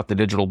actually thought the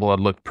digital blood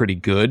looked pretty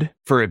good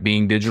for it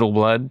being digital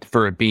blood,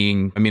 for it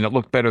being, I mean, it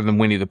looked better than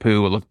Winnie the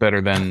Pooh, it looked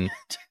better than,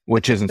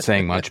 which isn't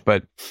saying much,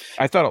 but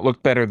I thought it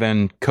looked better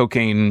than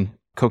Cocaine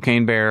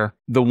Bear.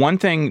 The one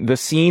thing, the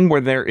scene where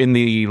they're in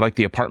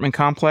the apartment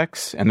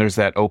complex, and there's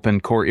that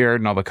open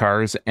courtyard and all the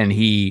cars, and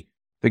the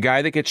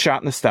guy that gets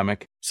shot in the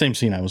stomach. Same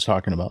scene I was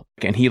talking about.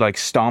 And he like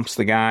stomps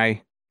the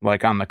guy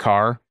like on the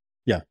car.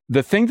 Yeah.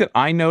 The thing that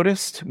I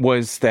noticed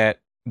was that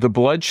the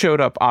blood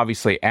showed up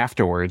obviously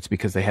afterwards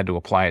because they had to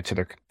apply it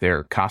to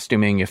their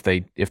costuming if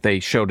they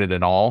showed it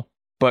at all.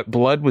 But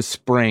blood was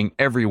spraying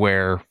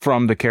everywhere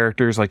from the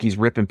characters, like he's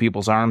ripping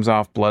people's arms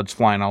off, blood's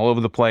flying all over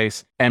the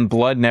place, and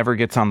blood never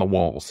gets on the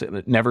walls.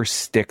 It never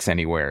sticks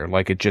anywhere.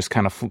 Like it just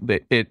kind of,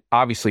 it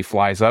obviously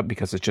flies up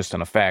because it's just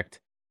an effect,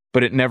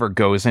 but it never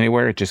goes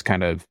anywhere. It just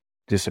kind of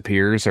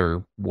disappears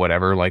or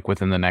whatever. Like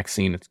within the next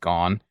scene, it's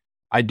gone.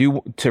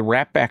 To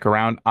wrap back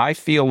around, I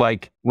feel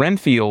like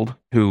Renfield,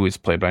 who is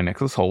played by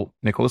Nicholas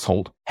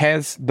Hoult,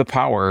 has the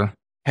power,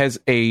 has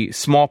a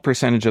small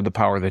percentage of the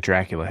power that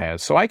Dracula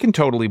has. So I can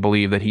totally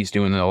believe that he's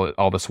doing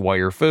all this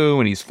wire foo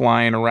and he's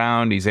flying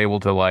around. He's able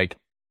to like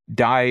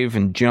dive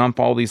and jump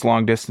all these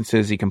long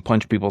distances. He can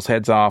punch people's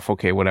heads off.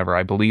 Okay, whatever.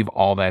 I believe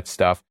all that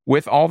stuff.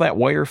 With all that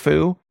wire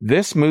foo,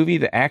 this movie,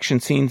 the action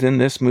scenes in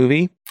this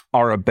movie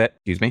are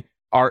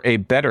a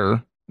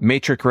better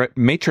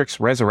Matrix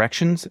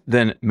Resurrections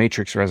than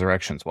Matrix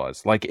Resurrections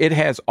was. Like it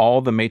has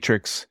all the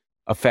Matrix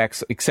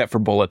effects except for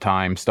bullet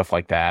time, stuff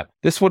like that.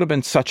 This would have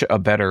been such a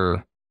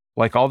better,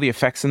 like all the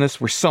effects in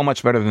this were so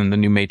much better than the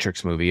new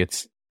Matrix movie.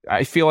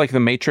 I feel like the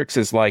Matrix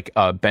is like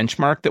a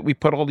benchmark that we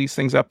put all these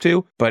things up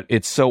to, but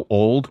it's so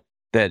old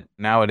that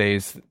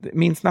nowadays it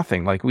means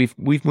nothing. Like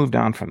we've moved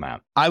on from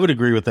that. I would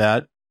agree with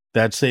that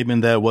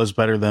statement that it was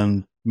better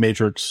than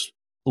Matrix,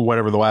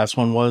 whatever the last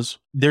one was.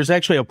 There's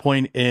actually a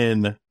point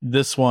in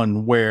this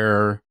one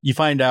where you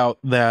find out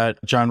that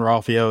John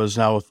Ralphio is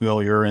now a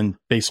familiar, and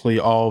basically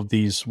all of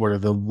these, what are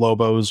the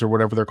Lobos or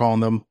whatever they're calling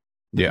them?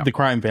 Yeah. The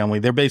crime family.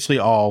 They're basically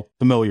all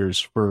familiars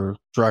for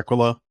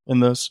Dracula in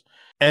this.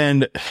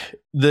 And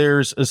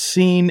there's a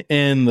scene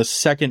in the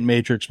second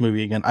Matrix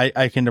movie, again,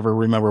 I can never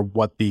remember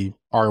what the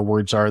R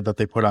words are that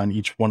they put on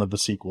each one of the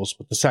sequels,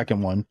 but the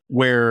second one,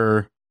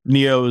 where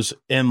Neo's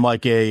in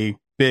like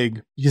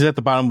he's at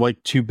the bottom of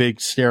like two big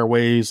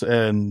stairways,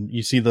 and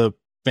you see the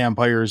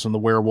vampires and the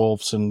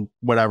werewolves and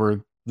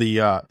whatever, they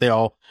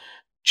all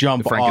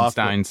jump the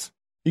Frankensteins. off.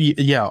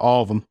 Yeah,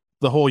 all of them.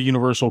 The whole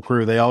Universal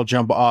crew, they all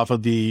jump off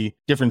of the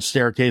different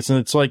staircase, and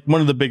it's like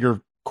one of the bigger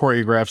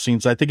choreographed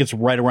scenes. I think it's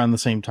right around the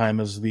same time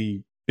as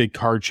the big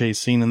car chase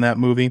scene in that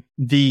movie.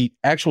 The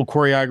actual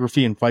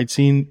choreography and fight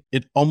scene,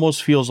 it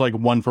almost feels like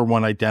one for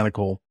one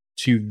identical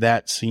to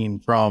that scene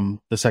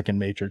from the second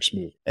Matrix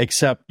movie,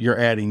 except you're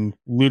adding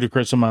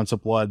ludicrous amounts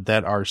of blood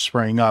that are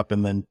spraying up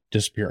and then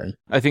disappearing.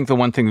 I think the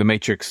one thing the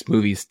Matrix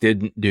movies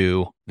didn't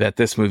do that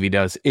this movie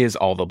does is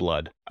all the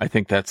blood. I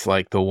think that's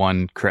like the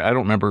one. I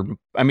don't remember.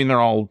 I mean,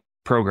 they're all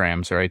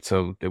programs, right?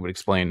 So they would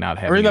explain not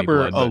having. I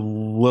remember any blood, a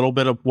little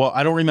bit of. Well,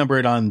 I don't remember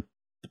it on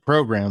the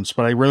programs,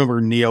 but I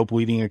remember Neo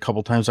bleeding a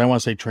couple times. I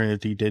want to say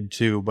Trinity did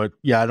too, but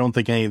yeah, I don't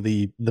think any of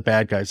the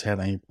bad guys had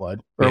any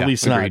blood, or at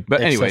least agreed. not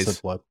but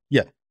anyways, blood.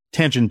 Yeah.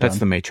 Tangent done. That's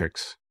the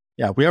Matrix.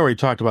 Yeah, we already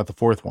talked about the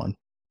fourth one.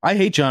 I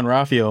hate John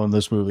Ralphio in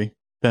this movie.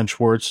 Ben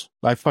Schwartz.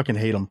 I fucking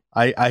hate him.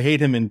 I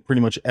hate him in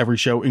pretty much every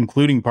show,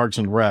 including Parks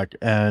and Rec.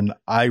 And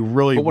I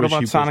really But what wish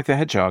about Sonic the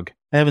Hedgehog?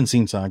 I haven't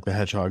seen Sonic the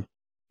Hedgehog.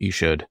 You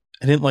should.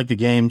 I didn't like the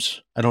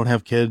games. I don't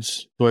have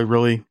kids. Do I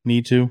really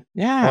need to?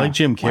 Yeah. I like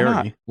Jim why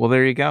not? Carrey. Well,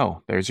 there you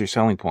go. There's your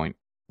selling point.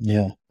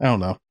 Yeah, I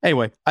don't know.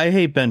 Anyway, I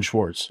hate Ben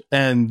Schwartz,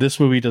 and this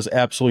movie does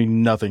absolutely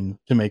nothing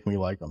to make me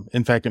like him.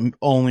 In fact, it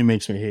only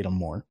makes me hate him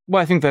more.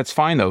 Well, I think that's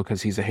fine, though,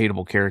 because he's a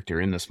hateable character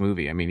in this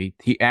movie. I mean,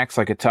 he acts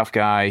like a tough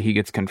guy. He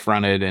gets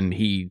confronted, and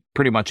he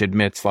pretty much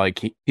admits,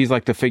 like, he's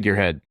like the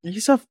figurehead.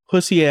 He's a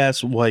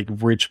pussy-ass, like,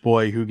 rich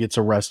boy who gets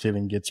arrested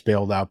and gets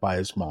bailed out by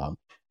his mom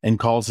and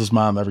calls his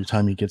mom every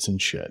time he gets in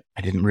shit.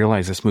 I didn't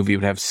realize this movie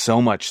would have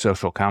so much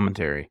social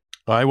commentary.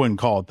 I wouldn't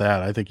call it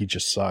that. I think he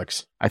just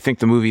sucks. I think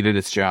the movie did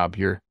its job.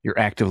 You're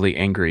actively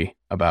angry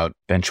about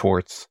Ben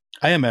Schwartz.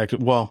 I am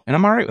active. Well, and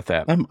I'm all right with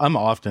that. I'm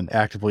often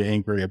actively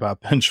angry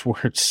about Ben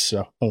Schwartz.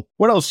 So,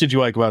 what else did you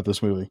like about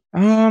this movie?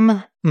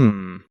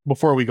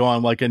 Before we go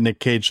on, like a Nick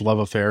Cage love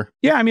affair.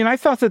 Yeah, I mean, I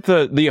thought that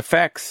the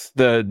effects,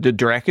 the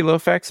Dracula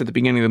effects at the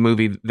beginning of the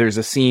movie, there's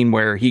a scene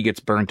where he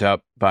gets burnt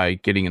up by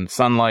getting in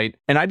sunlight,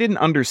 and I didn't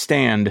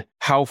understand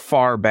how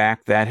far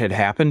back that had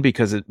happened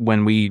because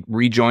when we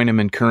rejoin him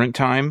in current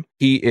time,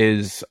 he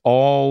is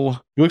all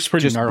he looks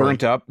pretty just gnarly.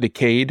 Burnt up,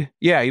 decayed.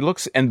 Yeah, he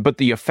looks, but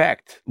the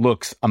effect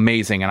looks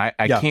amazing, and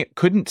I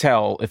couldn't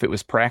tell if it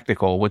was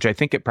practical, which I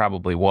think it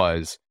probably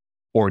was,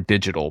 or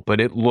digital,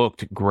 but it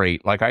looked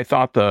great. Like, I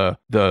thought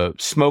the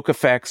smoke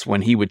effects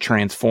when he would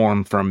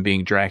transform from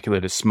being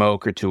Dracula to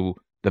smoke or to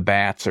the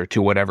bats or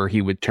to whatever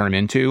he would turn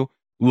into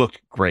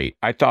looked great.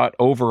 I thought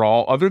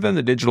overall, other than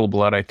the digital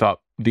blood, I thought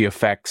the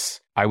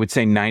effects, I would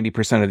say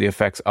 90% of the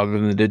effects other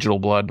than the digital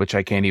blood, which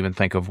I can't even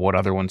think of what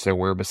other ones there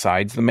were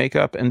besides the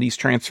makeup and these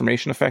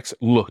transformation effects,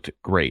 looked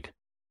great.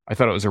 I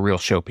thought it was a real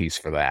showpiece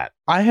for that.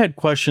 I had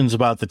questions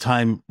about the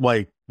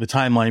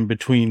timeline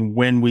between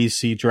when we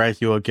see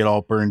Dracula get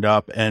all burned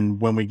up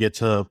and when we get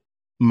to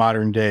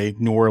modern day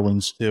New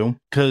Orleans too.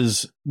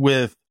 Because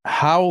with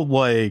how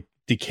like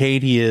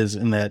decayed he is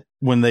in that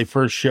when they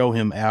first show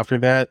him after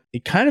that,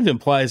 it kind of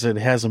implies that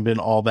it hasn't been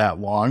all that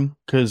long.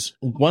 Because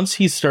once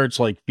he starts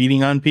like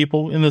feeding on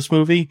people in this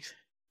movie,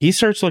 he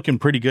starts looking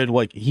pretty good.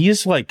 Like,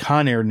 he's like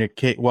Con Air Nick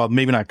Cage. Well,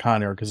 maybe not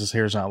Con Air because his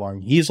hair's not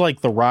long. He's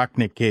like The Rock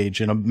Nick Cage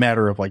in a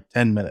matter of like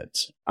 10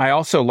 minutes. I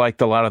also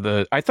liked a lot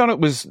of I thought it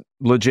was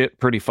legit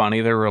pretty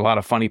funny. There were a lot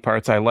of funny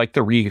parts. I liked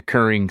the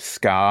recurring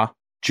ska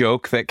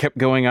joke that kept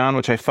going on,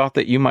 which I thought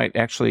that you might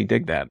actually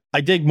dig that. I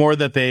dig more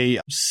that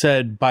they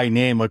said by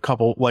name a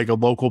couple, like a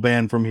local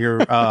band from here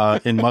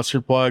in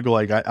Mustard Plug.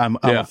 Like, I'm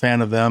a fan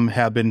of them,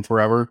 have been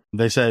forever.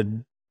 They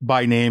said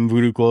by name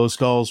Voodoo Glow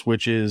Skulls,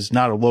 which is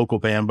not a local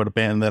band, but a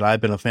band that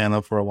I've been a fan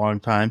of for a long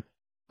time.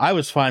 I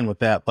was fine with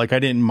that. Like, I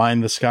didn't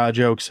mind the ska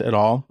jokes at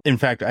all. In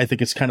fact, I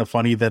think it's kind of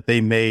funny that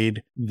they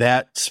made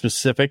that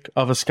specific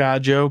of a ska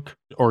joke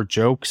or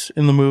jokes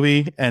in the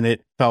movie, and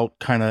it felt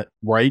kind of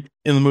right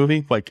in the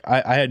movie. Like,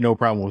 I had no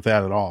problem with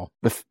that at all.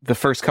 The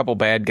first couple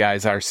bad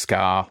guys are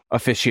ska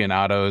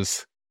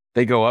aficionados.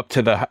 They go up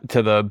to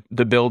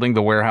the building,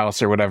 the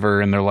warehouse or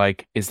whatever, and they're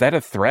like, "Is that a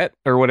threat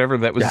or whatever?"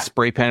 That was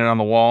spray painted on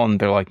the wall, and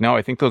they're like, "No,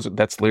 I think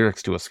that's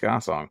lyrics to a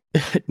ska song."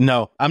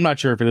 No, I'm not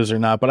sure if it is or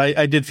not, but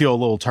I did feel a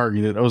little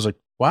targeted. I was like,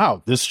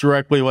 wow, this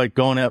directly like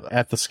going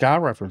at the ska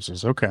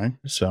references. Okay,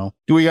 so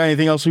do we got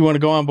anything else we want to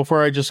go on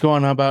before I just go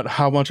on about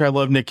how much I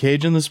love Nick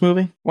Cage in this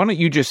movie? Why don't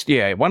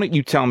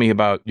you tell me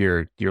about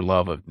your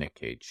love of Nick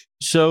Cage?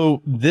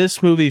 So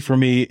this movie for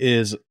me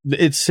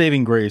its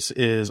saving grace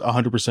is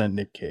 100%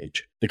 Nick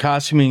Cage. The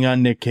costuming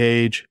on Nick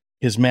Cage,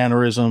 his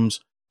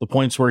mannerisms, the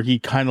points where he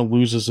kind of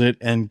loses it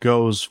and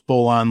goes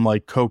full on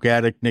like coke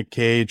addict Nick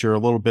Cage or a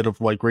little bit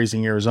of like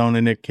Raising Arizona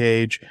Nick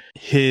Cage,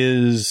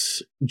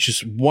 his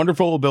just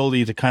wonderful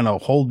ability to kind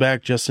of hold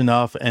back just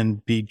enough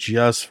and be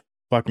just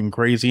fucking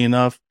crazy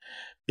enough.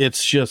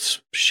 It's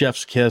just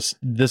chef's kiss.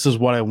 This is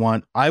what I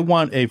want.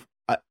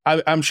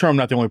 I'm sure I'm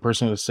not the only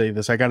person to say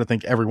this. I got to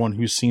think everyone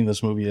who's seen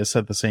this movie has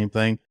said the same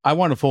thing. I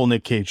want a full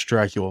Nick Cage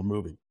Dracula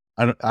movie.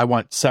 I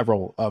want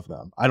several of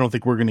them. I don't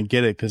think we're going to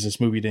get it because this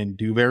movie didn't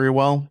do very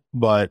well,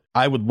 but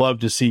I would love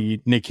to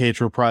see Nick Cage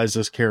reprise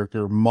this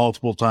character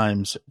multiple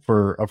times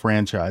for a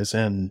franchise.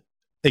 And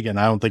again,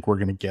 I don't think we're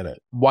going to get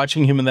it.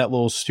 Watching him in that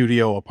little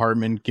studio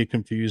apartment get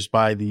confused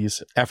by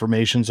these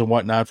affirmations and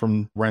whatnot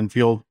from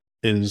Renfield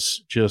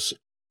is just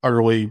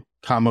utterly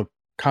comic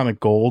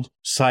gold.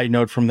 Side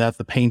note from that,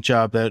 the paint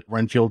job that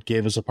Renfield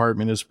gave his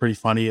apartment is pretty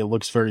funny. It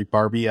looks very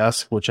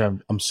Barbie-esque, which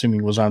I'm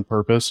assuming was on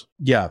purpose.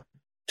 Yeah.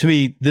 To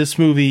me, this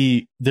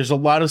movie, there's a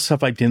lot of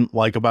stuff I didn't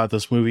like about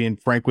this movie,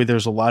 and frankly,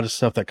 there's a lot of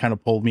stuff that kind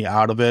of pulled me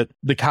out of it.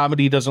 The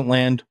comedy doesn't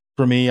land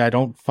for me. I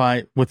don't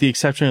find, with the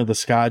exception of the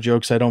ska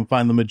jokes, I don't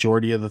find the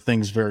majority of the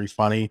things very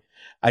funny.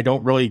 I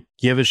don't really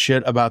give a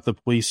shit about the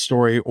police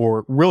story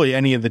or really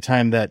any of the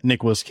time that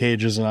Nicolas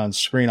Cage isn't on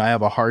screen. I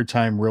have a hard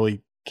time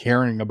really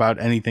caring about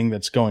anything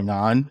that's going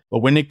on. But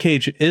when Nick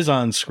Cage is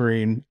on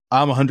screen,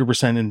 I'm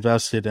 100%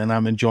 invested and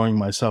I'm enjoying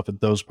myself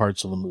at those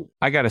parts of the movie.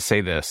 I got to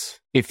say this.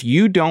 If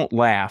you don't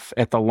laugh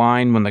at the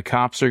line when the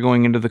cops are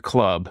going into the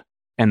club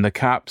and the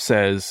cop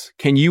says,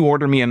 "Can you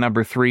order me a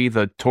number 3?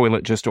 The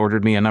toilet just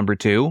ordered me a number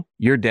 2.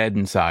 You're dead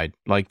inside.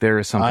 Like there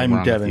is something wrong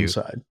with you. I'm dead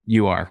inside.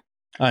 You are.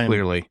 I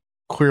am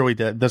clearly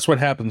dead. That's what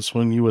happens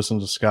when you listen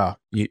to ska.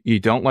 You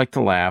don't like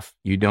to laugh.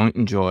 You don't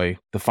enjoy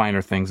the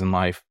finer things in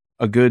life.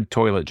 A good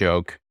toilet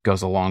joke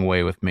goes a long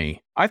way with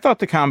me. I thought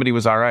the comedy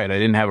was all right. I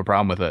didn't have a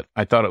problem with it.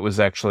 I thought it was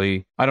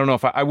actually, I don't know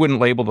if I wouldn't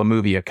label the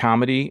movie a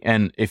comedy.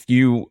 And if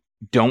you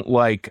don't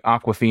like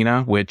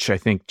Awkwafina, which I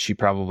think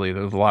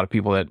there's a lot of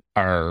people that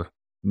are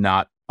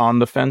not on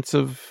the fence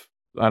of,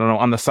 I don't know,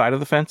 on the side of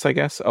the fence, I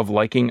guess, of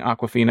liking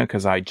Awkwafina,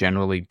 because I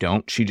generally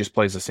don't. She just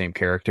plays the same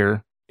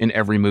character. In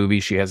every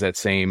movie, she has that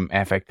same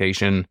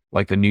affectation,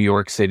 like the New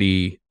York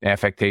City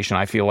affectation,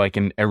 I feel like,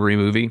 in every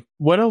movie.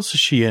 What else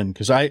is she in?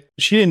 Because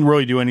she didn't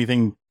really do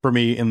anything for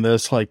me in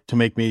this, like, to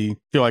make me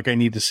feel like I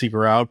need to seek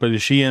her out. But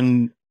is she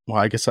in, well,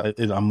 I guess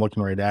I'm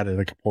looking right at it.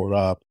 I can pull it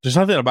up. There's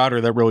nothing about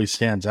her that really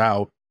stands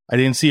out. I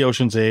didn't see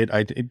Ocean's 8.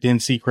 I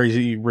didn't see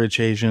Crazy Rich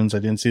Asians. I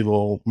didn't see The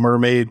Little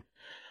Mermaid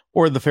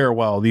or The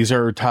Farewell. These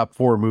are top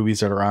 4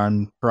 movies that are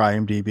on her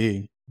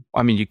IMDb.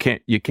 I mean, you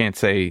can't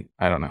say,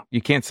 I don't know.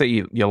 You can't say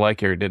you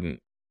like her or didn't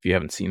if you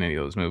haven't seen any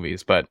of those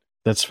movies, but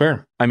that's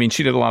fair. I mean,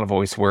 she did a lot of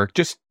voice work.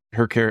 Just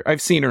her character.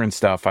 I've seen her and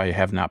stuff. I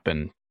have not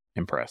been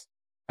impressed.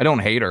 I don't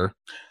hate her.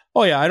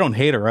 Oh yeah, I don't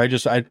hate her.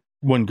 I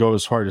wouldn't go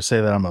as far to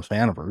say that I'm a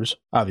fan of hers,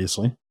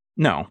 obviously.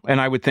 No.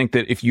 And I would think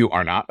that if you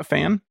are not a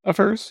fan of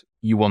hers,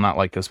 you will not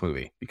like this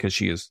movie because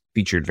she is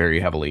featured very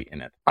heavily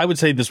in it. I would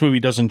say this movie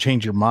doesn't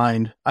change your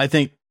mind.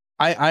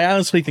 I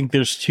honestly think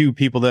there's two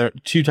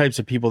types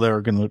of people that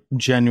are going to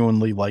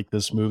genuinely like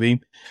this movie,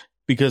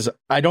 because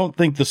I don't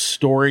think the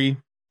story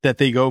that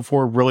they go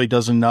for really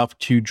does enough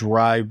to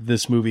drive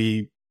this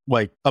movie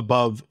like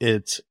above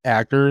its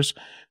actors.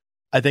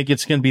 I think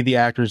it's going to be the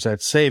actors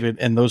that save it.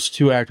 And those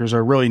two actors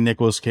are really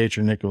Nicolas Cage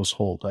or Nicholas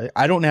Hoult.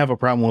 I don't have a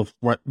problem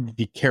with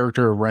the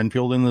character of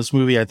Renfield in this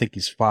movie. I think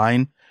he's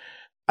fine.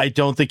 I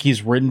don't think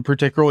he's written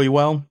particularly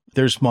well.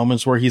 There's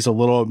moments where he's a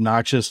little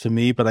obnoxious to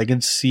me, but I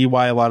can see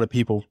why a lot of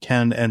people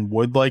can and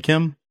would like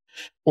him.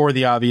 Or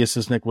the obvious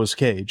is Nicolas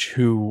Cage,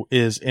 who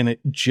is in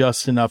it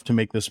just enough to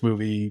make this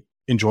movie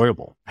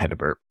enjoyable. I had to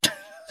burp.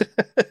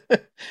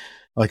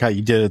 Like how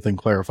you did it, then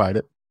clarified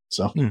it.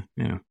 So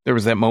yeah, there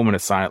was that moment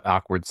of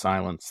awkward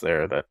silence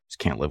there that I just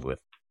can't live with.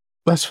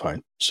 That's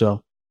fine.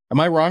 So am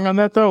I wrong on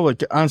that though?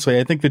 Like honestly,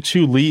 I think the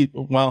two lead,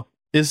 well,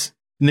 is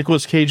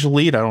Nicolas Cage the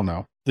lead? I don't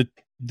know.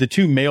 The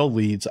two male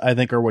leads, I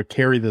think, are what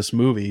carry this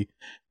movie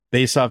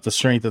based off the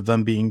strength of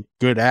them being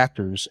good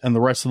actors. And the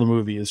rest of the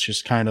movie is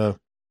just kind of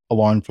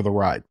along for the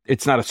ride.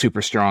 It's not a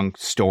super strong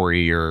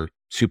story or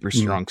super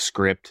strong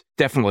script.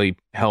 Definitely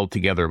held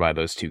together by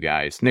those two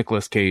guys.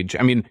 Nicolas Cage.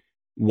 I mean,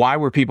 why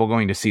were people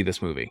going to see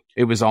this movie?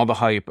 It was all the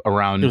hype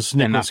around,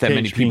 and not that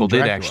many people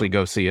did actually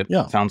go see it,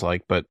 sounds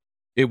like, but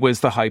it was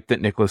the hype that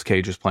Nicolas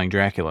Cage was playing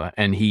Dracula.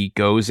 And he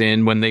goes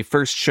in, when they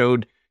first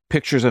showed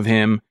pictures of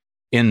him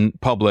in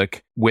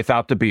public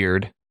without the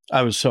beard.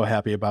 I was so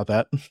happy about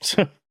that.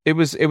 It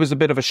was a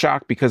bit of a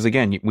shock because,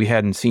 again, we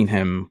hadn't seen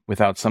him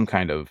without some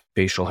kind of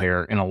facial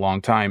hair in a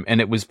long time.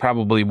 And it was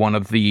probably one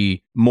of the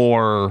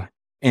more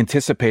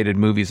anticipated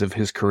movies of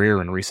his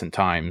career in recent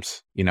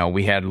times. You know,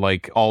 we had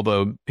all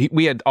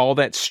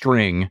that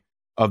string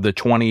of the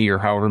 20 or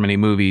however many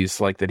movies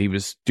like that he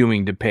was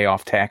doing to pay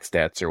off tax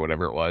debts or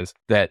whatever it was,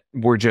 that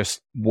were just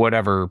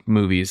whatever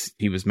movies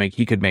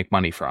he could make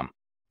money from.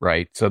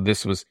 Right. So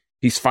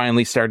he's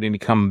finally starting to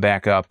come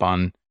back up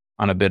on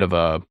a bit of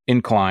a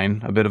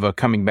incline, a bit of a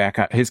coming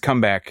back, his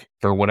comeback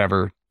for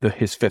whatever,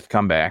 his fifth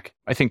comeback.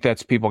 I think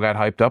people got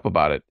hyped up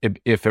about it.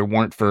 If it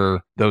weren't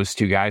for those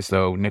two guys,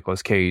 though,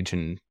 Nicolas Cage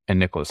and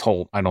Nicholas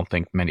Hoult, I don't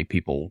think many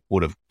people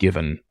would have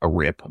given a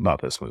rip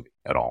about this movie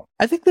at all.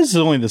 I think this is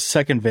only the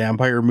second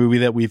vampire movie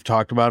that we've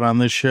talked about on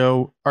this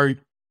show.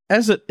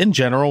 In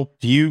general,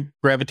 do you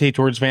gravitate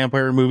towards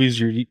vampire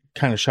movies, or you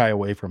kind of shy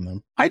away from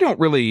them? I don't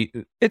really.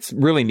 It's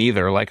really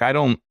neither.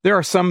 There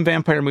are some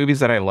vampire movies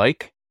that I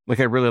like. Like,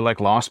 I really like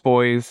Lost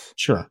Boys.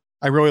 Sure.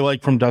 I really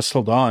like From Dusk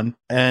Till Dawn.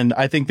 And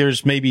I think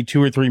there's maybe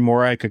 2 or 3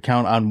 more I could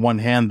count on one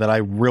hand that I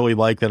really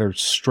like that are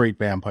straight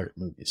vampire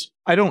movies.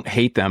 I don't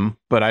hate them,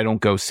 but I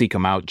don't go seek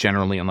them out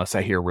generally unless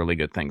I hear really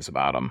good things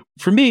about them.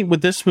 For me,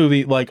 with this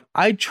movie,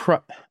 I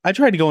try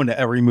to go into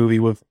every movie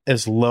with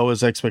as low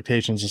as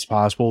expectations as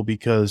possible,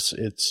 because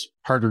it's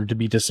harder to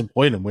be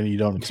disappointed when you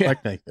don't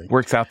expect anything.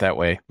 Works out that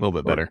way a little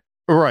bit better.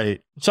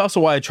 Right. It's also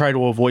why I try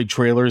to avoid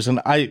trailers.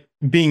 And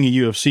being a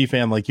UFC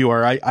fan like you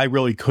are, I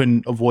really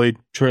couldn't avoid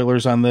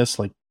trailers on this.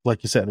 Like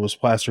you said, it was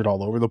plastered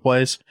all over the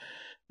place.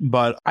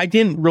 But I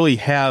didn't really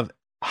have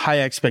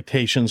high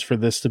expectations for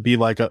this to be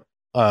like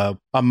a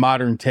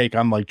modern take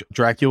on like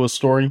Dracula's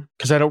story,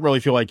 because I don't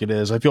really feel like it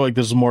is. I feel like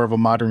this is more of a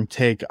modern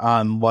take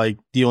on like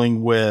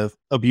dealing with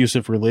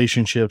abusive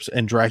relationships,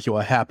 and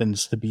Dracula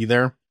happens to be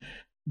there.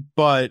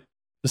 But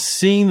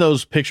seeing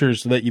those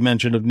pictures that you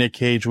mentioned of Nick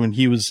Cage when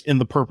he was in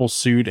the purple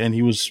suit and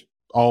he was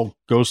all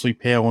ghostly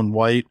pale and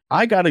white,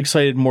 I got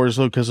excited more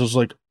so because it was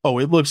like, oh,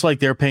 it looks like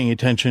they're paying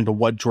attention to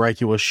what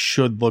Dracula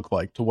should look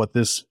like, to what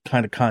this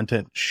kind of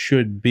content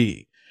should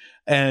be.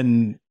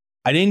 And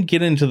I didn't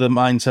get into the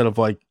mindset of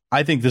like,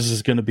 I think this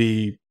is going to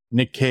be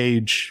Nick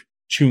Cage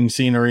chewing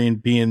scenery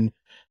and being,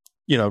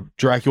 you know,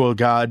 Dracula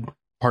God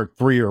Part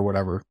 3 or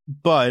whatever.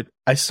 But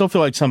I still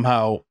feel like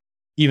somehow,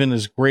 even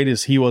as great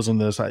as he was in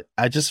this,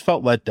 I just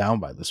felt let down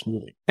by this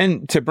movie.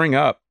 And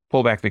to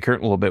pull back the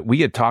curtain a little bit,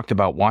 we had talked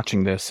about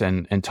watching this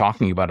and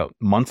talking about it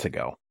months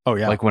ago. Oh,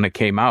 yeah. Like when it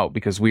came out,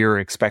 because we were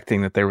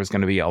expecting that there was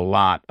going to be a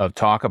lot of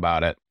talk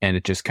about it, and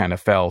it just kind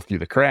of fell through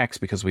the cracks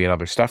because we had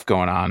other stuff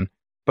going on.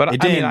 But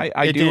it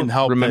didn't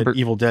help that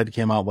Evil Dead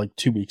came out like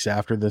 2 weeks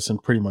after this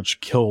and pretty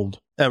much killed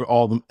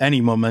any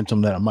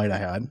momentum that it might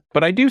have had.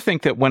 But I do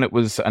think that when it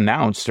was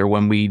announced, or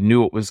when we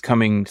knew it was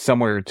coming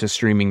somewhere to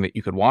streaming that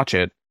you could watch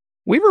it,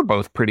 we were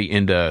both pretty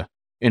into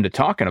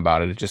talking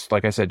about it. It just,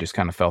 like I said, just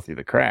kind of fell through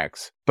the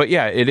cracks. But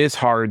yeah, it is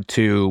hard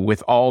to,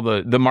 with all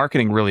the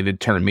marketing really did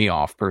turn me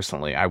off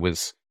personally. I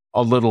was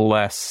a little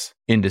less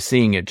into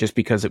seeing it just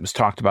because it was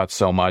talked about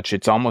so much.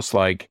 It's almost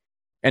like,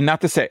 and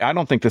not to say, I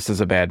don't think this is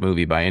a bad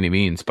movie by any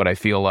means, but I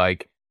feel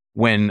like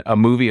when a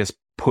movie is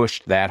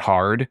pushed that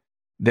hard,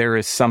 there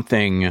is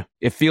something,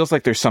 it feels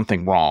like there's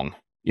something wrong.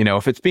 You know,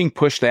 if it's being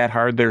pushed that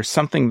hard, there's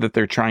something that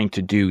they're trying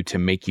to do to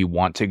make you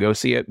want to go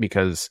see it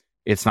because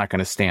it's not going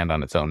to stand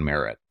on its own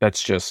merit.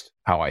 That's just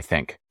how I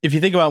think. If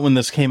you think about when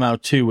this came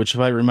out too, which if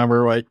I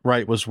remember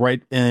right was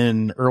right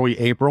in early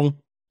April,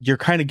 you're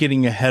kind of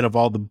getting ahead of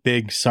all the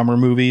big summer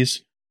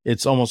movies.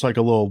 It's almost like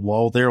a little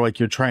lull there, like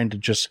you're trying to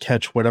just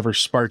catch whatever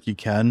spark you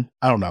can.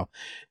 I don't know.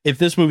 If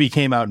this movie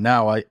came out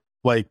now,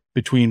 like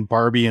between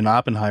Barbie and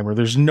Oppenheimer,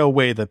 there's no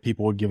way that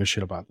people would give a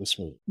shit about this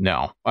movie.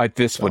 No,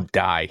 this would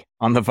die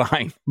on the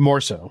vine. More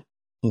so.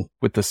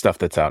 With the stuff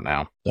that's out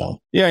now. So,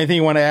 yeah, anything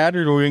you want to add,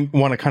 or do we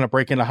want to kind of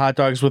break into hot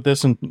dogs with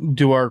this and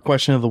do our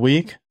question of the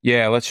week?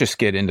 Yeah, let's just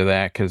get into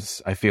that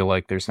because I feel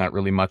like there's not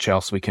really much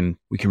else we can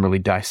really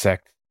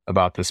dissect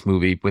about this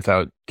movie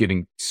without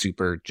getting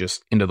super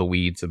just into the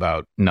weeds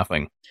about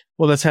nothing.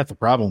 Well, that's half the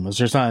problem, is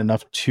there's not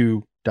enough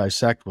to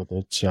dissect with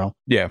it. So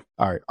yeah.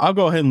 All right, I'll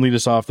go ahead and lead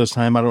us off this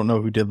time. I don't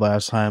know who did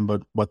last time,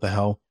 but what the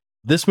hell.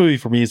 This movie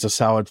for me is a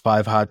solid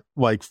 5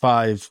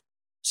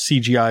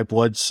 CGI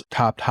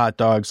blood-topped hot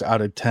dogs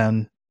out of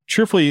 10.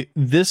 Truthfully,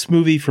 this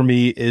movie for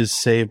me is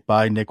saved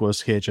by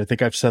Nicolas Cage. I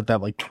think I've said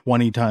that like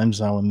 20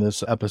 times now in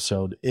this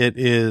episode. It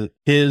is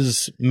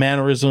his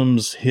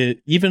mannerisms,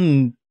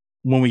 even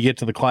when we get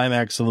to the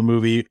climax of the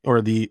movie,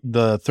 or the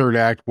third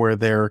act where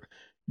they're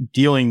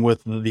dealing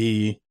with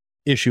the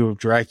issue of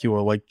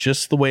Dracula, like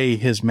just the way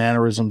his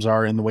mannerisms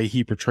are and the way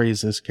he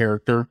portrays this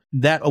character,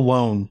 that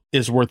alone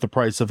is worth the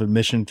price of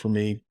admission for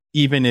me.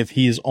 Even if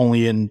he's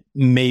only in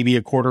maybe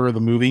a quarter of the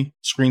movie,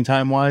 screen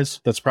time wise,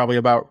 that's probably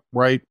about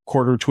right.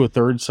 Quarter to a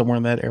third, somewhere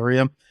in that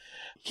area.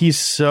 He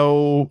is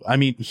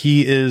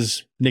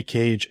Nick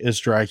Cage as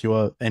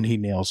Dracula, and he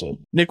nails it.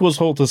 Nicholas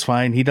Hoult is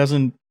fine. He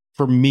doesn't,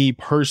 for me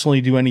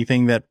personally, do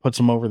anything that puts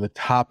him over the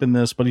top in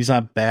this, but he's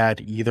not bad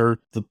either.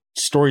 The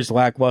story's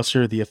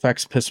lackluster, the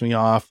effects piss me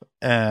off,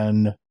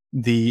 and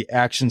the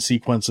action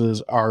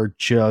sequences are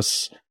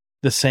just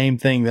the same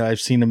thing that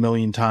I've seen a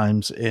million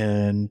times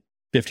in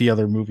 50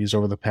 other movies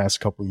over the past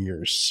couple of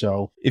years.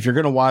 So if you're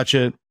going to watch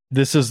it,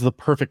 this is the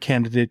perfect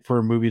candidate for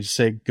a movie to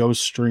say, go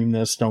stream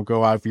this. Don't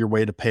go out of your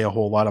way to pay a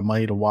whole lot of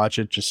money to watch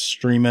it. Just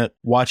stream it,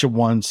 watch it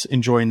once,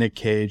 enjoy Nick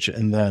Cage,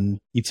 and then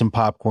eat some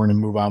popcorn and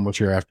move on with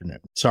your afternoon.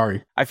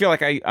 Sorry. I feel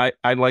like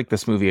I like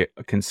this movie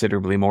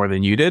considerably more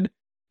than you did.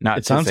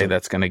 Not to say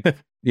that's going to,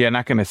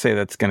 not going to say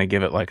that's going to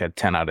give it like a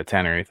 10 out of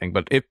 10 or anything,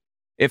 but it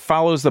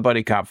follows the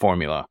buddy cop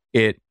formula.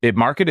 It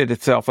marketed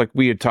itself, like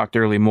we had talked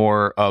earlier,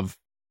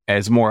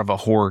 as more of a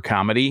horror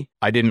comedy.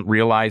 I didn't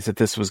realize that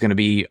this was going to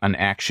be an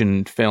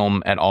action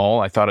film at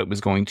all. I thought it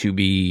was going to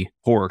be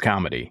horror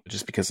comedy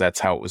just because that's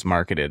how it was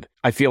marketed.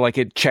 I feel like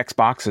it checks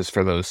boxes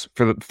for those,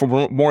 for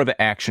more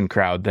the action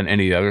crowd than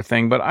any other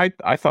thing, but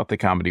I thought the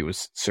comedy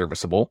was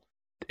serviceable.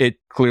 It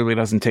clearly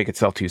doesn't take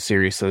itself too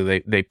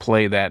seriously. They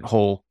play that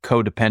whole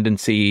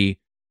codependency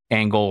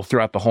angle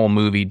throughout the whole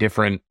movie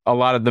different. A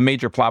lot of the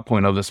major plot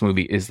point of this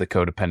movie is the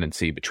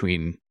codependency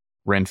between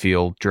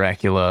Renfield,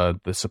 Dracula,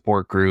 the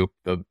support group,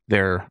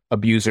 their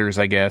abusers,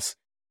 I guess.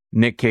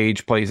 Nick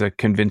Cage plays a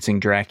convincing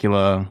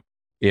Dracula,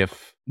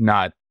 if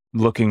not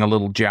looking a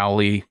little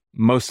jowly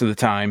most of the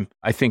time.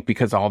 I think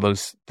because all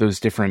those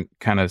different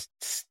kind of,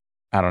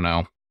 I don't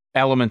know,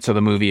 elements of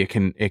the movie,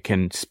 it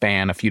can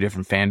span a few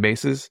different fan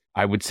bases.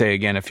 I would say,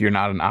 again, if you're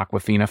not an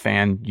Awkwafina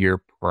fan,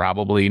 you're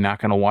probably not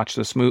going to want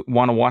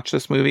to watch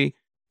this movie.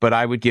 But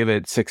I would give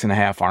it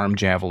 6.5 arm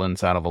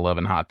javelins out of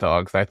 11 hot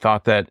dogs. I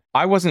thought that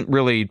I wasn't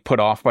really put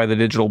off by the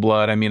digital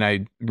blood. I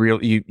mean,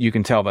 you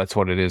can tell that's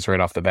what it is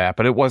right off the bat,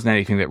 but it wasn't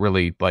anything that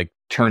really like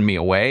turned me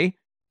away.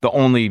 The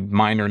only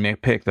minor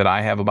nitpick that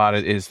I have about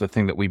it is the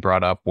thing that we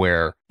brought up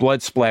where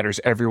blood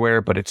splatters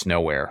everywhere, but it's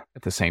nowhere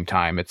at the same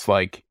time. It's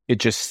like it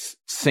just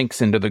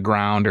sinks into the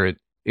ground, or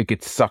it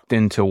gets sucked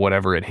into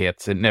whatever it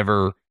hits. It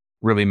never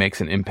really makes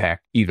an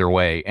impact either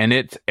way. And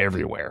it's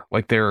everywhere.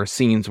 Like there are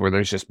scenes where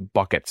there's just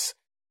buckets,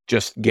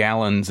 just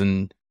gallons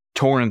and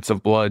torrents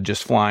of blood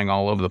just flying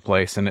all over the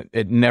place. And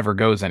it never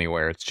goes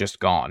anywhere. It's just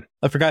gone.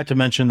 I forgot to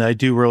mention that I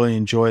do really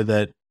enjoy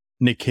that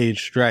Nick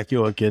Cage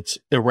Dracula gets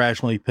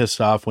irrationally pissed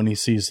off when he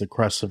sees the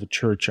crest of a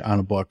church on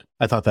a book.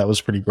 I thought that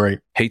was pretty great.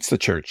 Hates the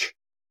church.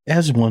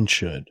 As one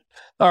should.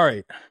 All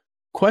right.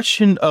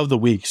 Question of the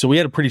week. So we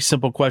had a pretty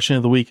simple question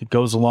of the week. It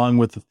goes along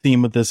with the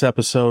theme of this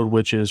episode,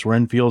 which is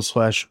Renfield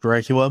 /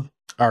 Dracula.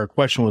 Our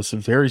question was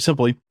very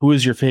simply, who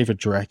is your favorite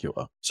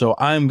Dracula? So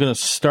I'm going to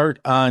start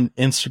on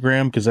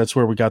Instagram because that's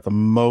where we got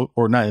the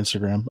or not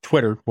Instagram,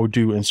 Twitter. We'll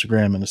do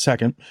Instagram in a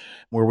second,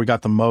 where we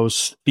got the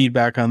most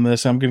feedback on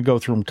this. I'm going to go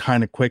through them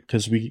kind of quick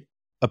because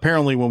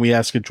apparently when we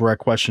ask a direct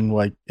question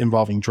like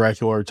involving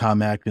Dracula or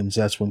Tom Atkins,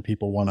 that's when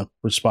people want to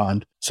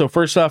respond. So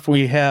first off,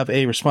 we have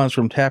a response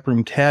from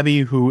Taproom Tabby,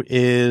 who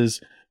is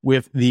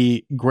with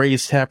the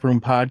Gray's Taproom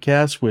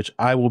podcast, which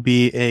I will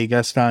be a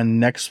guest on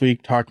next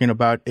week talking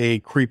about a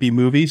creepy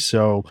movie.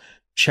 So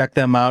check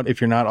them out. If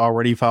you're not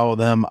already, follow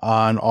them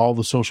on all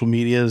the social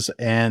medias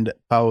and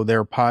follow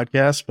their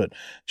podcast. But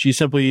she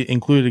simply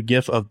included a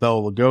GIF of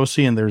Bela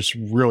Lugosi, and there's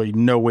really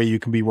no way you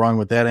can be wrong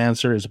with that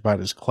answer. It's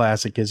about as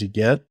classic as you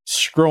get.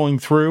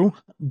 Scrolling through,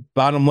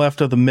 bottom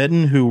left of the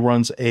mitten, who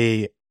runs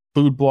a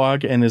food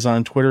blog and is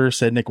on Twitter,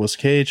 said Nicolas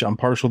Cage. I'm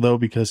partial though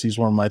because he's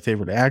one of my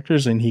favorite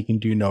actors and he can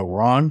do no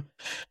wrong.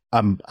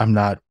 I'm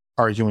not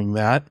arguing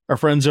that. Our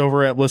friends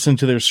over at Listen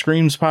to Their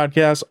Screams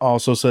podcast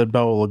also said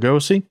Bela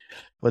Lugosi.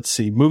 Let's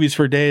see. Movies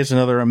for Days,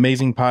 another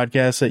amazing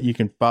podcast that you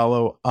can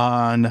follow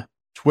on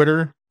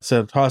Twitter. It's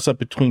a toss up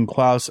between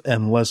Klaus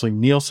and Leslie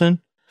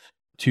Nielsen,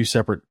 two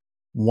separate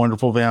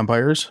wonderful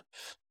vampires.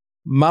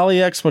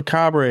 Molly X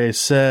Macabre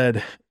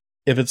said,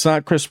 if it's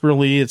not Christopher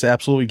Lee, it's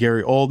absolutely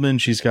Gary Oldman.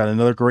 She's got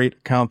another great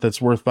account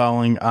that's worth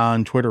following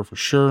on Twitter for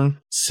sure.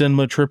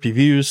 Cinema Trip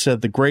Reviews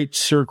said the great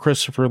Sir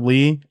Christopher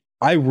Lee.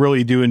 I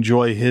really do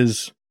enjoy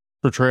his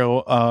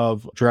portrayal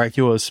of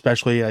Dracula,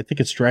 especially I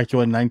think it's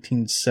Dracula in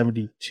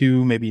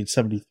 1972, maybe it's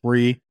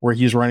 73, where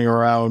he's running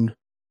around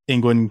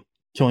England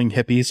killing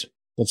hippies.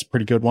 That's a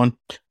pretty good one.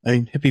 I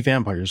mean, hippie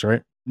vampires,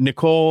 right?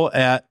 Nicole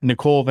at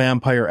Nicole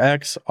Vampire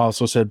X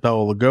also said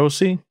Bela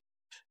Lugosi.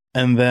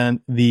 And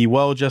then the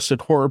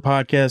Well-Adjusted Horror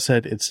podcast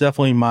said, it's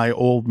definitely My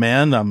Old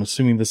Man. I'm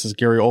assuming this is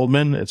Gary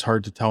Oldman. It's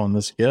hard to tell in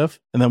this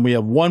GIF. And then we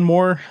have one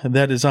more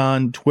that is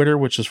on Twitter,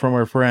 which is from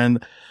our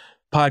friend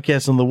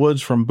Podcast in the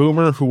Woods from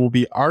Boomer, who will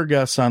be our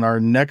guest on our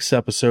next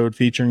episode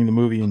featuring the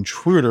movie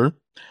Intruder.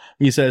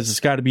 He says it's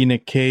got to be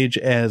Nick Cage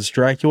as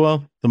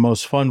Dracula, the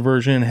most fun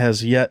version,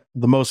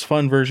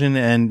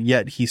 and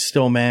yet he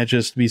still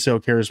manages to be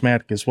so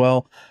charismatic as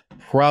well.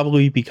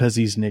 Probably because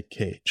he's Nick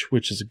Cage,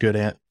 which is a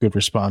good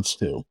response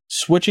too.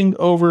 Switching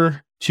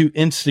over to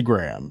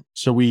Instagram.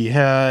 So we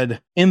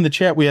had in the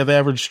chat, we have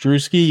Average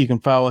Drewski. You can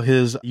follow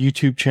his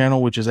YouTube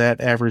channel, which is at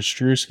Average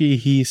Drewski.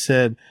 He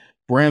said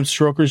Bram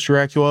Stoker's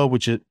Dracula,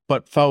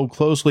 but followed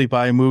closely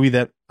by a movie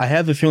that I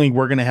have the feeling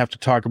we're going to have to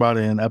talk about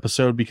in an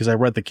episode because I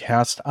read the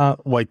cast,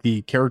 like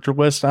the character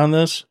list on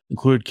this,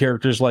 include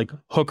characters like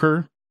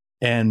Hooker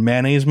and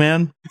Mayonnaise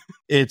Man.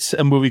 It's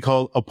a movie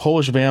called A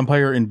Polish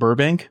Vampire in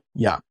Burbank.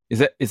 Yeah.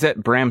 Is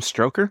that Bram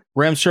Stoker?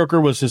 Bram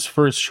Stoker was his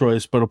first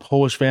choice, but A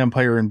Polish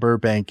Vampire in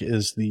Burbank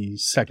is the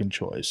second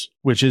choice,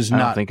 which is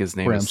not think his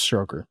name Bram is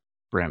Stoker.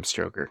 Bram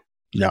Stoker.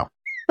 No.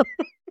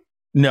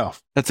 No.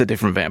 That's a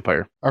different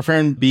vampire. Our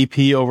friend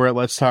BP over at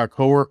Let's Talk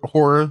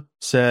Horror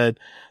said,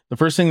 the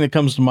first thing that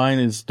comes to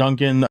mind is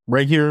Duncan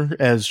Regier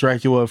as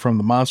Dracula from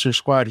the Monster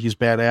Squad. He's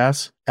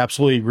badass.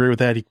 Absolutely agree with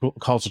that. He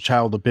calls a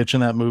child a bitch in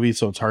that movie,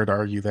 so it's hard to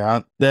argue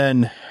that.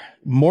 Then,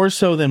 more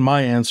so than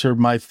my answer,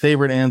 my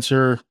favorite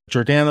answer,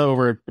 Jordana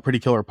over at Pretty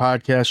Killer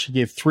Podcast, she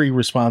gave 3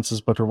 responses,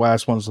 but her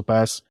last one's the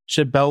best.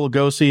 She had Bela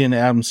Lugosi and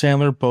Adam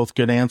Sandler, both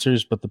good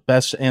answers, but the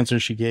best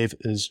answer she gave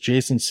is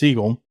Jason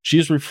Segel.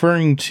 She's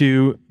referring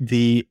to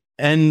the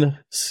end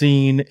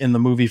scene in the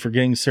movie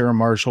Forgetting Sarah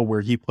Marshall,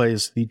 where he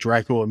plays the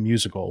Dracula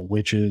musical,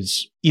 which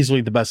is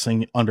easily the best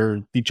thing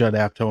under the Judd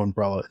Apatow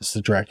umbrella is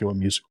the Dracula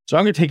musical. So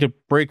I'm going to take a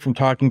break from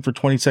talking for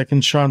 20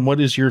 seconds. Sean, what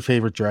is your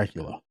favorite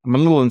Dracula? I'm a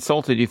little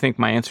insulted. You think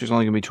my answer is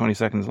only going to be 20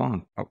 seconds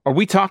long. Are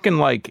we talking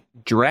like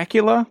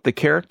Dracula, the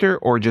character,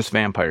 or just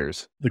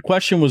vampires? The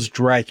question was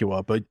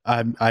Dracula, but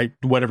I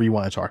whatever you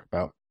want to talk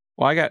about.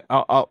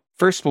 Well,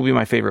 first will be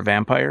my favorite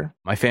vampire.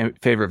 My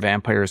favorite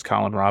vampire is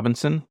Colin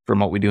Robinson from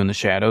What We Do in the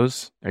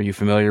Shadows. Are you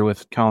familiar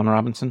with Colin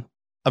Robinson?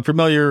 I'm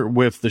familiar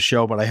with the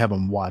show, but I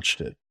haven't watched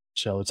it.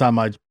 So it's on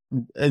my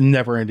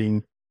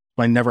never-ending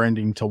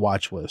to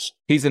watch list.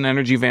 He's an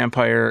energy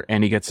vampire,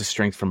 and he gets his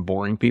strength from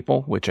boring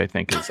people, which I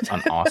think is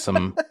an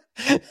awesome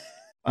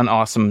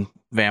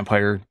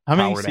vampire. How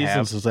many power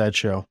seasons is that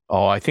show?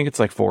 Oh, I think it's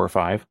like 4 or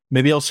 5.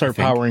 Maybe I'll start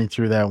powering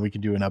through that and we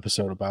could do an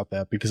episode about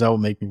that because that will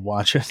make me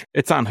watch it.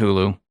 It's on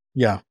Hulu.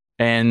 Yeah.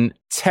 And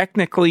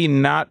technically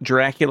not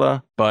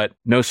Dracula, but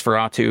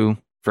Nosferatu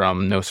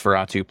from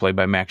Nosferatu, played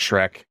by Max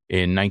Schreck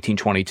in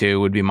 1922,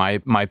 would be my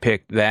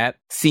pick.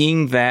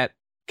 Seeing that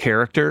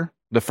character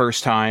the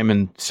first time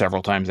and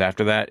several times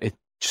after that. It's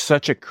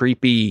such a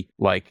creepy,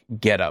 like,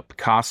 get up,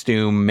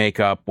 costume,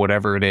 makeup,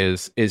 whatever it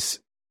is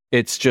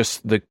it's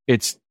just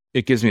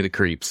it gives me the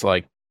creeps.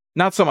 Like,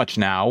 not so much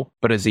now,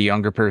 but as a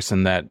younger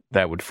person, that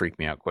would freak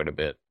me out quite a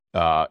bit.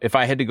 If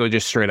I had to go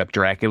just straight up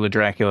Dracula,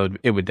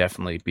 it would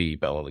definitely be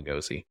Bela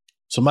Lugosi.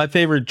 So my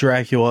favorite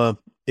Dracula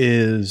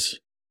is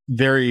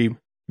very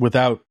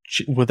without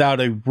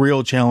a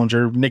real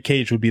challenger. Nick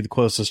Cage would be the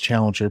closest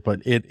challenger,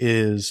 but it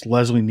is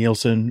Leslie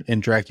Nielsen in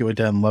Dracula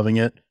Dead and Loving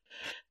It.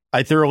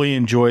 I thoroughly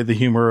enjoy the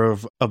humor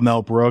of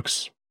Mel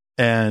Brooks,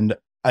 and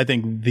I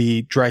think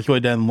the Dracula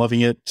Dead and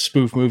Loving It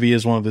spoof movie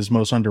is one of his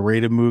most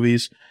underrated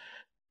movies.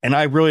 And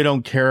I really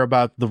don't care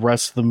about the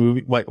rest of the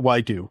movie. Well,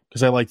 I do,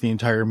 because I like the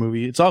entire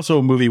movie. It's also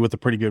a movie with a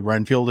pretty good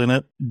Renfield in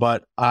it,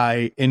 but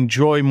I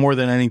enjoy more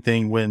than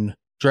anything when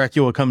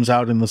Dracula comes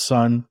out in the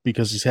sun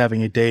because he's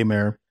having a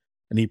daymare,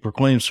 and he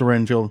proclaims to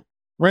Renfield,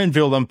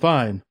 I'm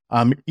fine.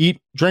 I'm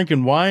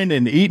drinking wine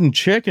and eating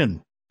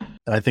chicken.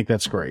 And I think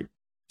that's great.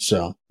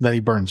 So then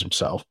he burns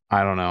himself.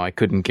 I don't know. I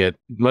couldn't get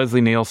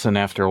Leslie Nielsen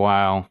after a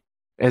while.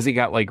 As he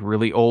got like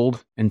really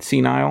old and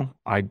senile,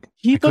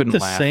 he looked the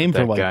same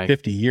for like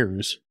 50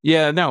 years.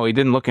 Yeah, no, he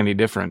didn't look any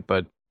different,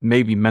 but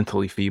maybe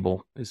mentally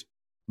feeble is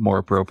more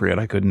appropriate.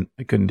 I couldn't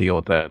deal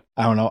with that.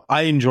 I don't know.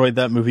 I enjoyed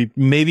that movie.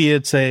 Maybe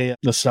it's a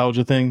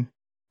nostalgia thing.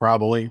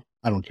 Probably.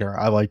 I don't care.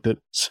 I liked it.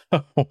 So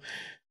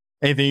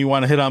anything you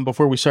want to hit on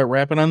before we start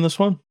wrapping on this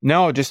one?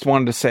 No, just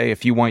wanted to say,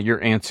 if you want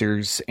your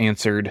answers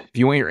answered, if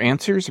you want your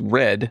answers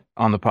read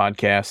on the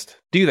podcast,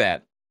 do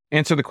that.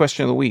 Answer the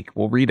question of the week.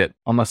 We'll read it,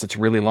 unless it's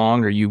really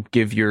long or you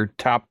give your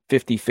top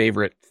 50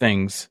 favorite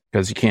things,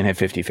 because you can't have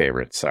 50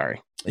 favorites.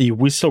 Sorry.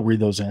 We still read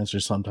those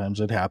answers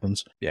sometimes. It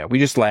happens. Yeah, we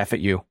just laugh at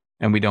you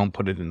and we don't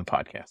put it in the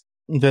podcast.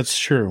 That's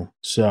true.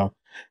 So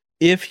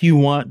if you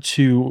want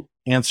to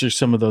answer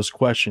some of those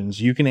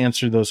questions, you can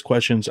answer those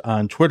questions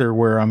on Twitter,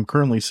 where I'm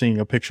currently seeing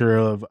a picture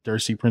of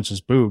Darcy Prince's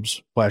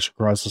boobs flash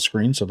across the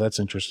screen. So that's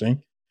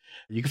interesting.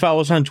 You can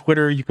follow us on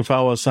Twitter. You can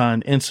follow us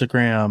on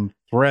Instagram,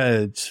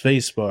 Threads,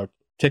 Facebook,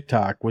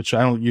 TikTok, which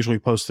I don't usually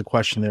post the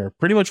question there.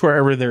 Pretty much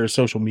wherever there is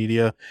social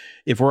media,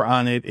 if we're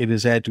on it, it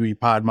is at Dewey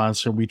Pod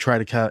Monster. We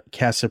try to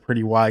cast a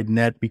pretty wide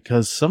net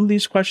because some of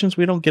these questions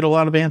we don't get a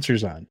lot of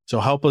answers on. So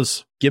help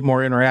us get more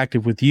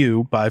interactive with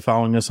you by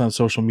following us on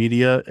social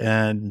media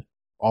and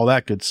all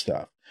that good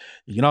stuff.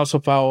 You can also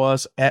follow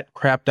us at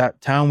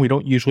crap.town. We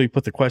don't usually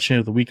put the question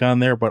of the week on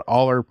there, but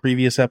all our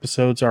previous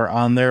episodes are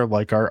on there,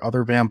 like our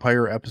other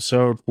vampire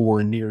episode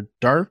for Near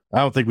Dark. I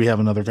don't think we have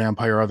another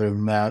vampire other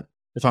than that.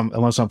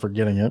 Unless I'm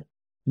forgetting it.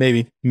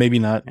 Maybe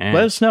not. Let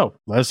us know.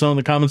 Let us know in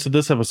the comments of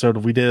this episode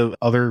if we did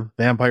other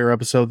vampire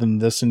episode than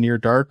this in Near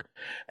Dark.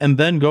 And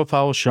then go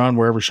follow Sean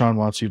wherever Sean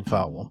wants you to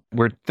follow him.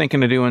 We're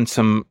thinking of doing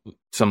some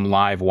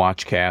live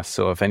watch casts.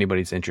 So if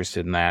anybody's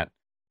interested in that,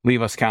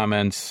 leave us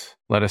comments.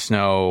 Let us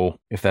know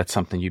if that's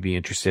something you'd be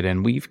interested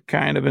in. We've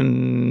kind of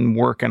been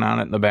working on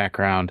it in the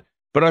background.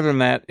 But other than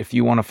that, if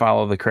you want to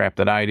follow the crap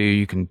that I do,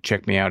 you can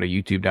check me out at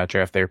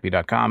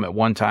youtube.drafttherapy.com. At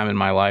one time in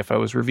my life, I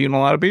was reviewing a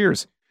lot of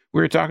beers. We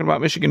were talking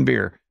about Michigan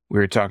beer. We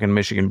were talking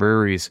Michigan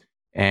breweries,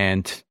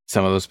 and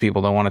some of those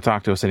people don't want to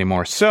talk to us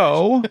anymore.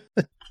 So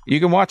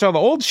you can watch all the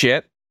old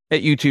shit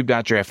at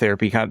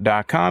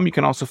youtube.drafttherapy.com. You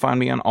can also find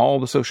me on all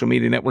the social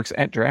media networks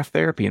at Draft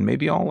Therapy, and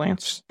maybe I'll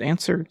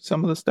answer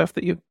some of the stuff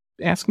that you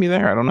asked me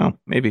there. I don't know.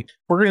 Maybe.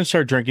 We're going to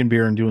start drinking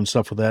beer and doing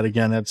stuff with that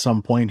again at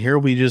some point here.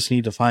 We just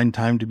need to find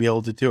time to be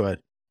able to do it.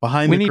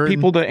 We need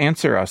people to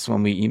answer us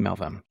when we email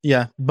them.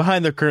 Yeah.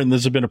 Behind the curtain,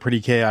 this has been a pretty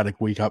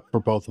chaotic week up for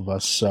both of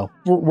us. So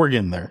we're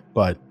getting there.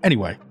 But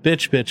anyway,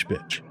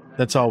 bitch.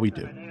 That's all we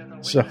do.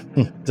 So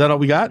is that all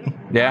we got?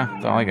 Yeah,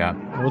 that's all I got.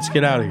 Well, let's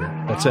get out of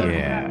here. That's it.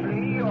 Yeah.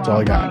 That's all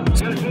I got.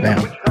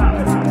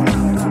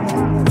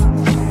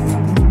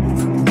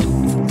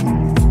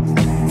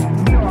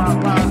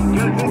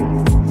 Bam.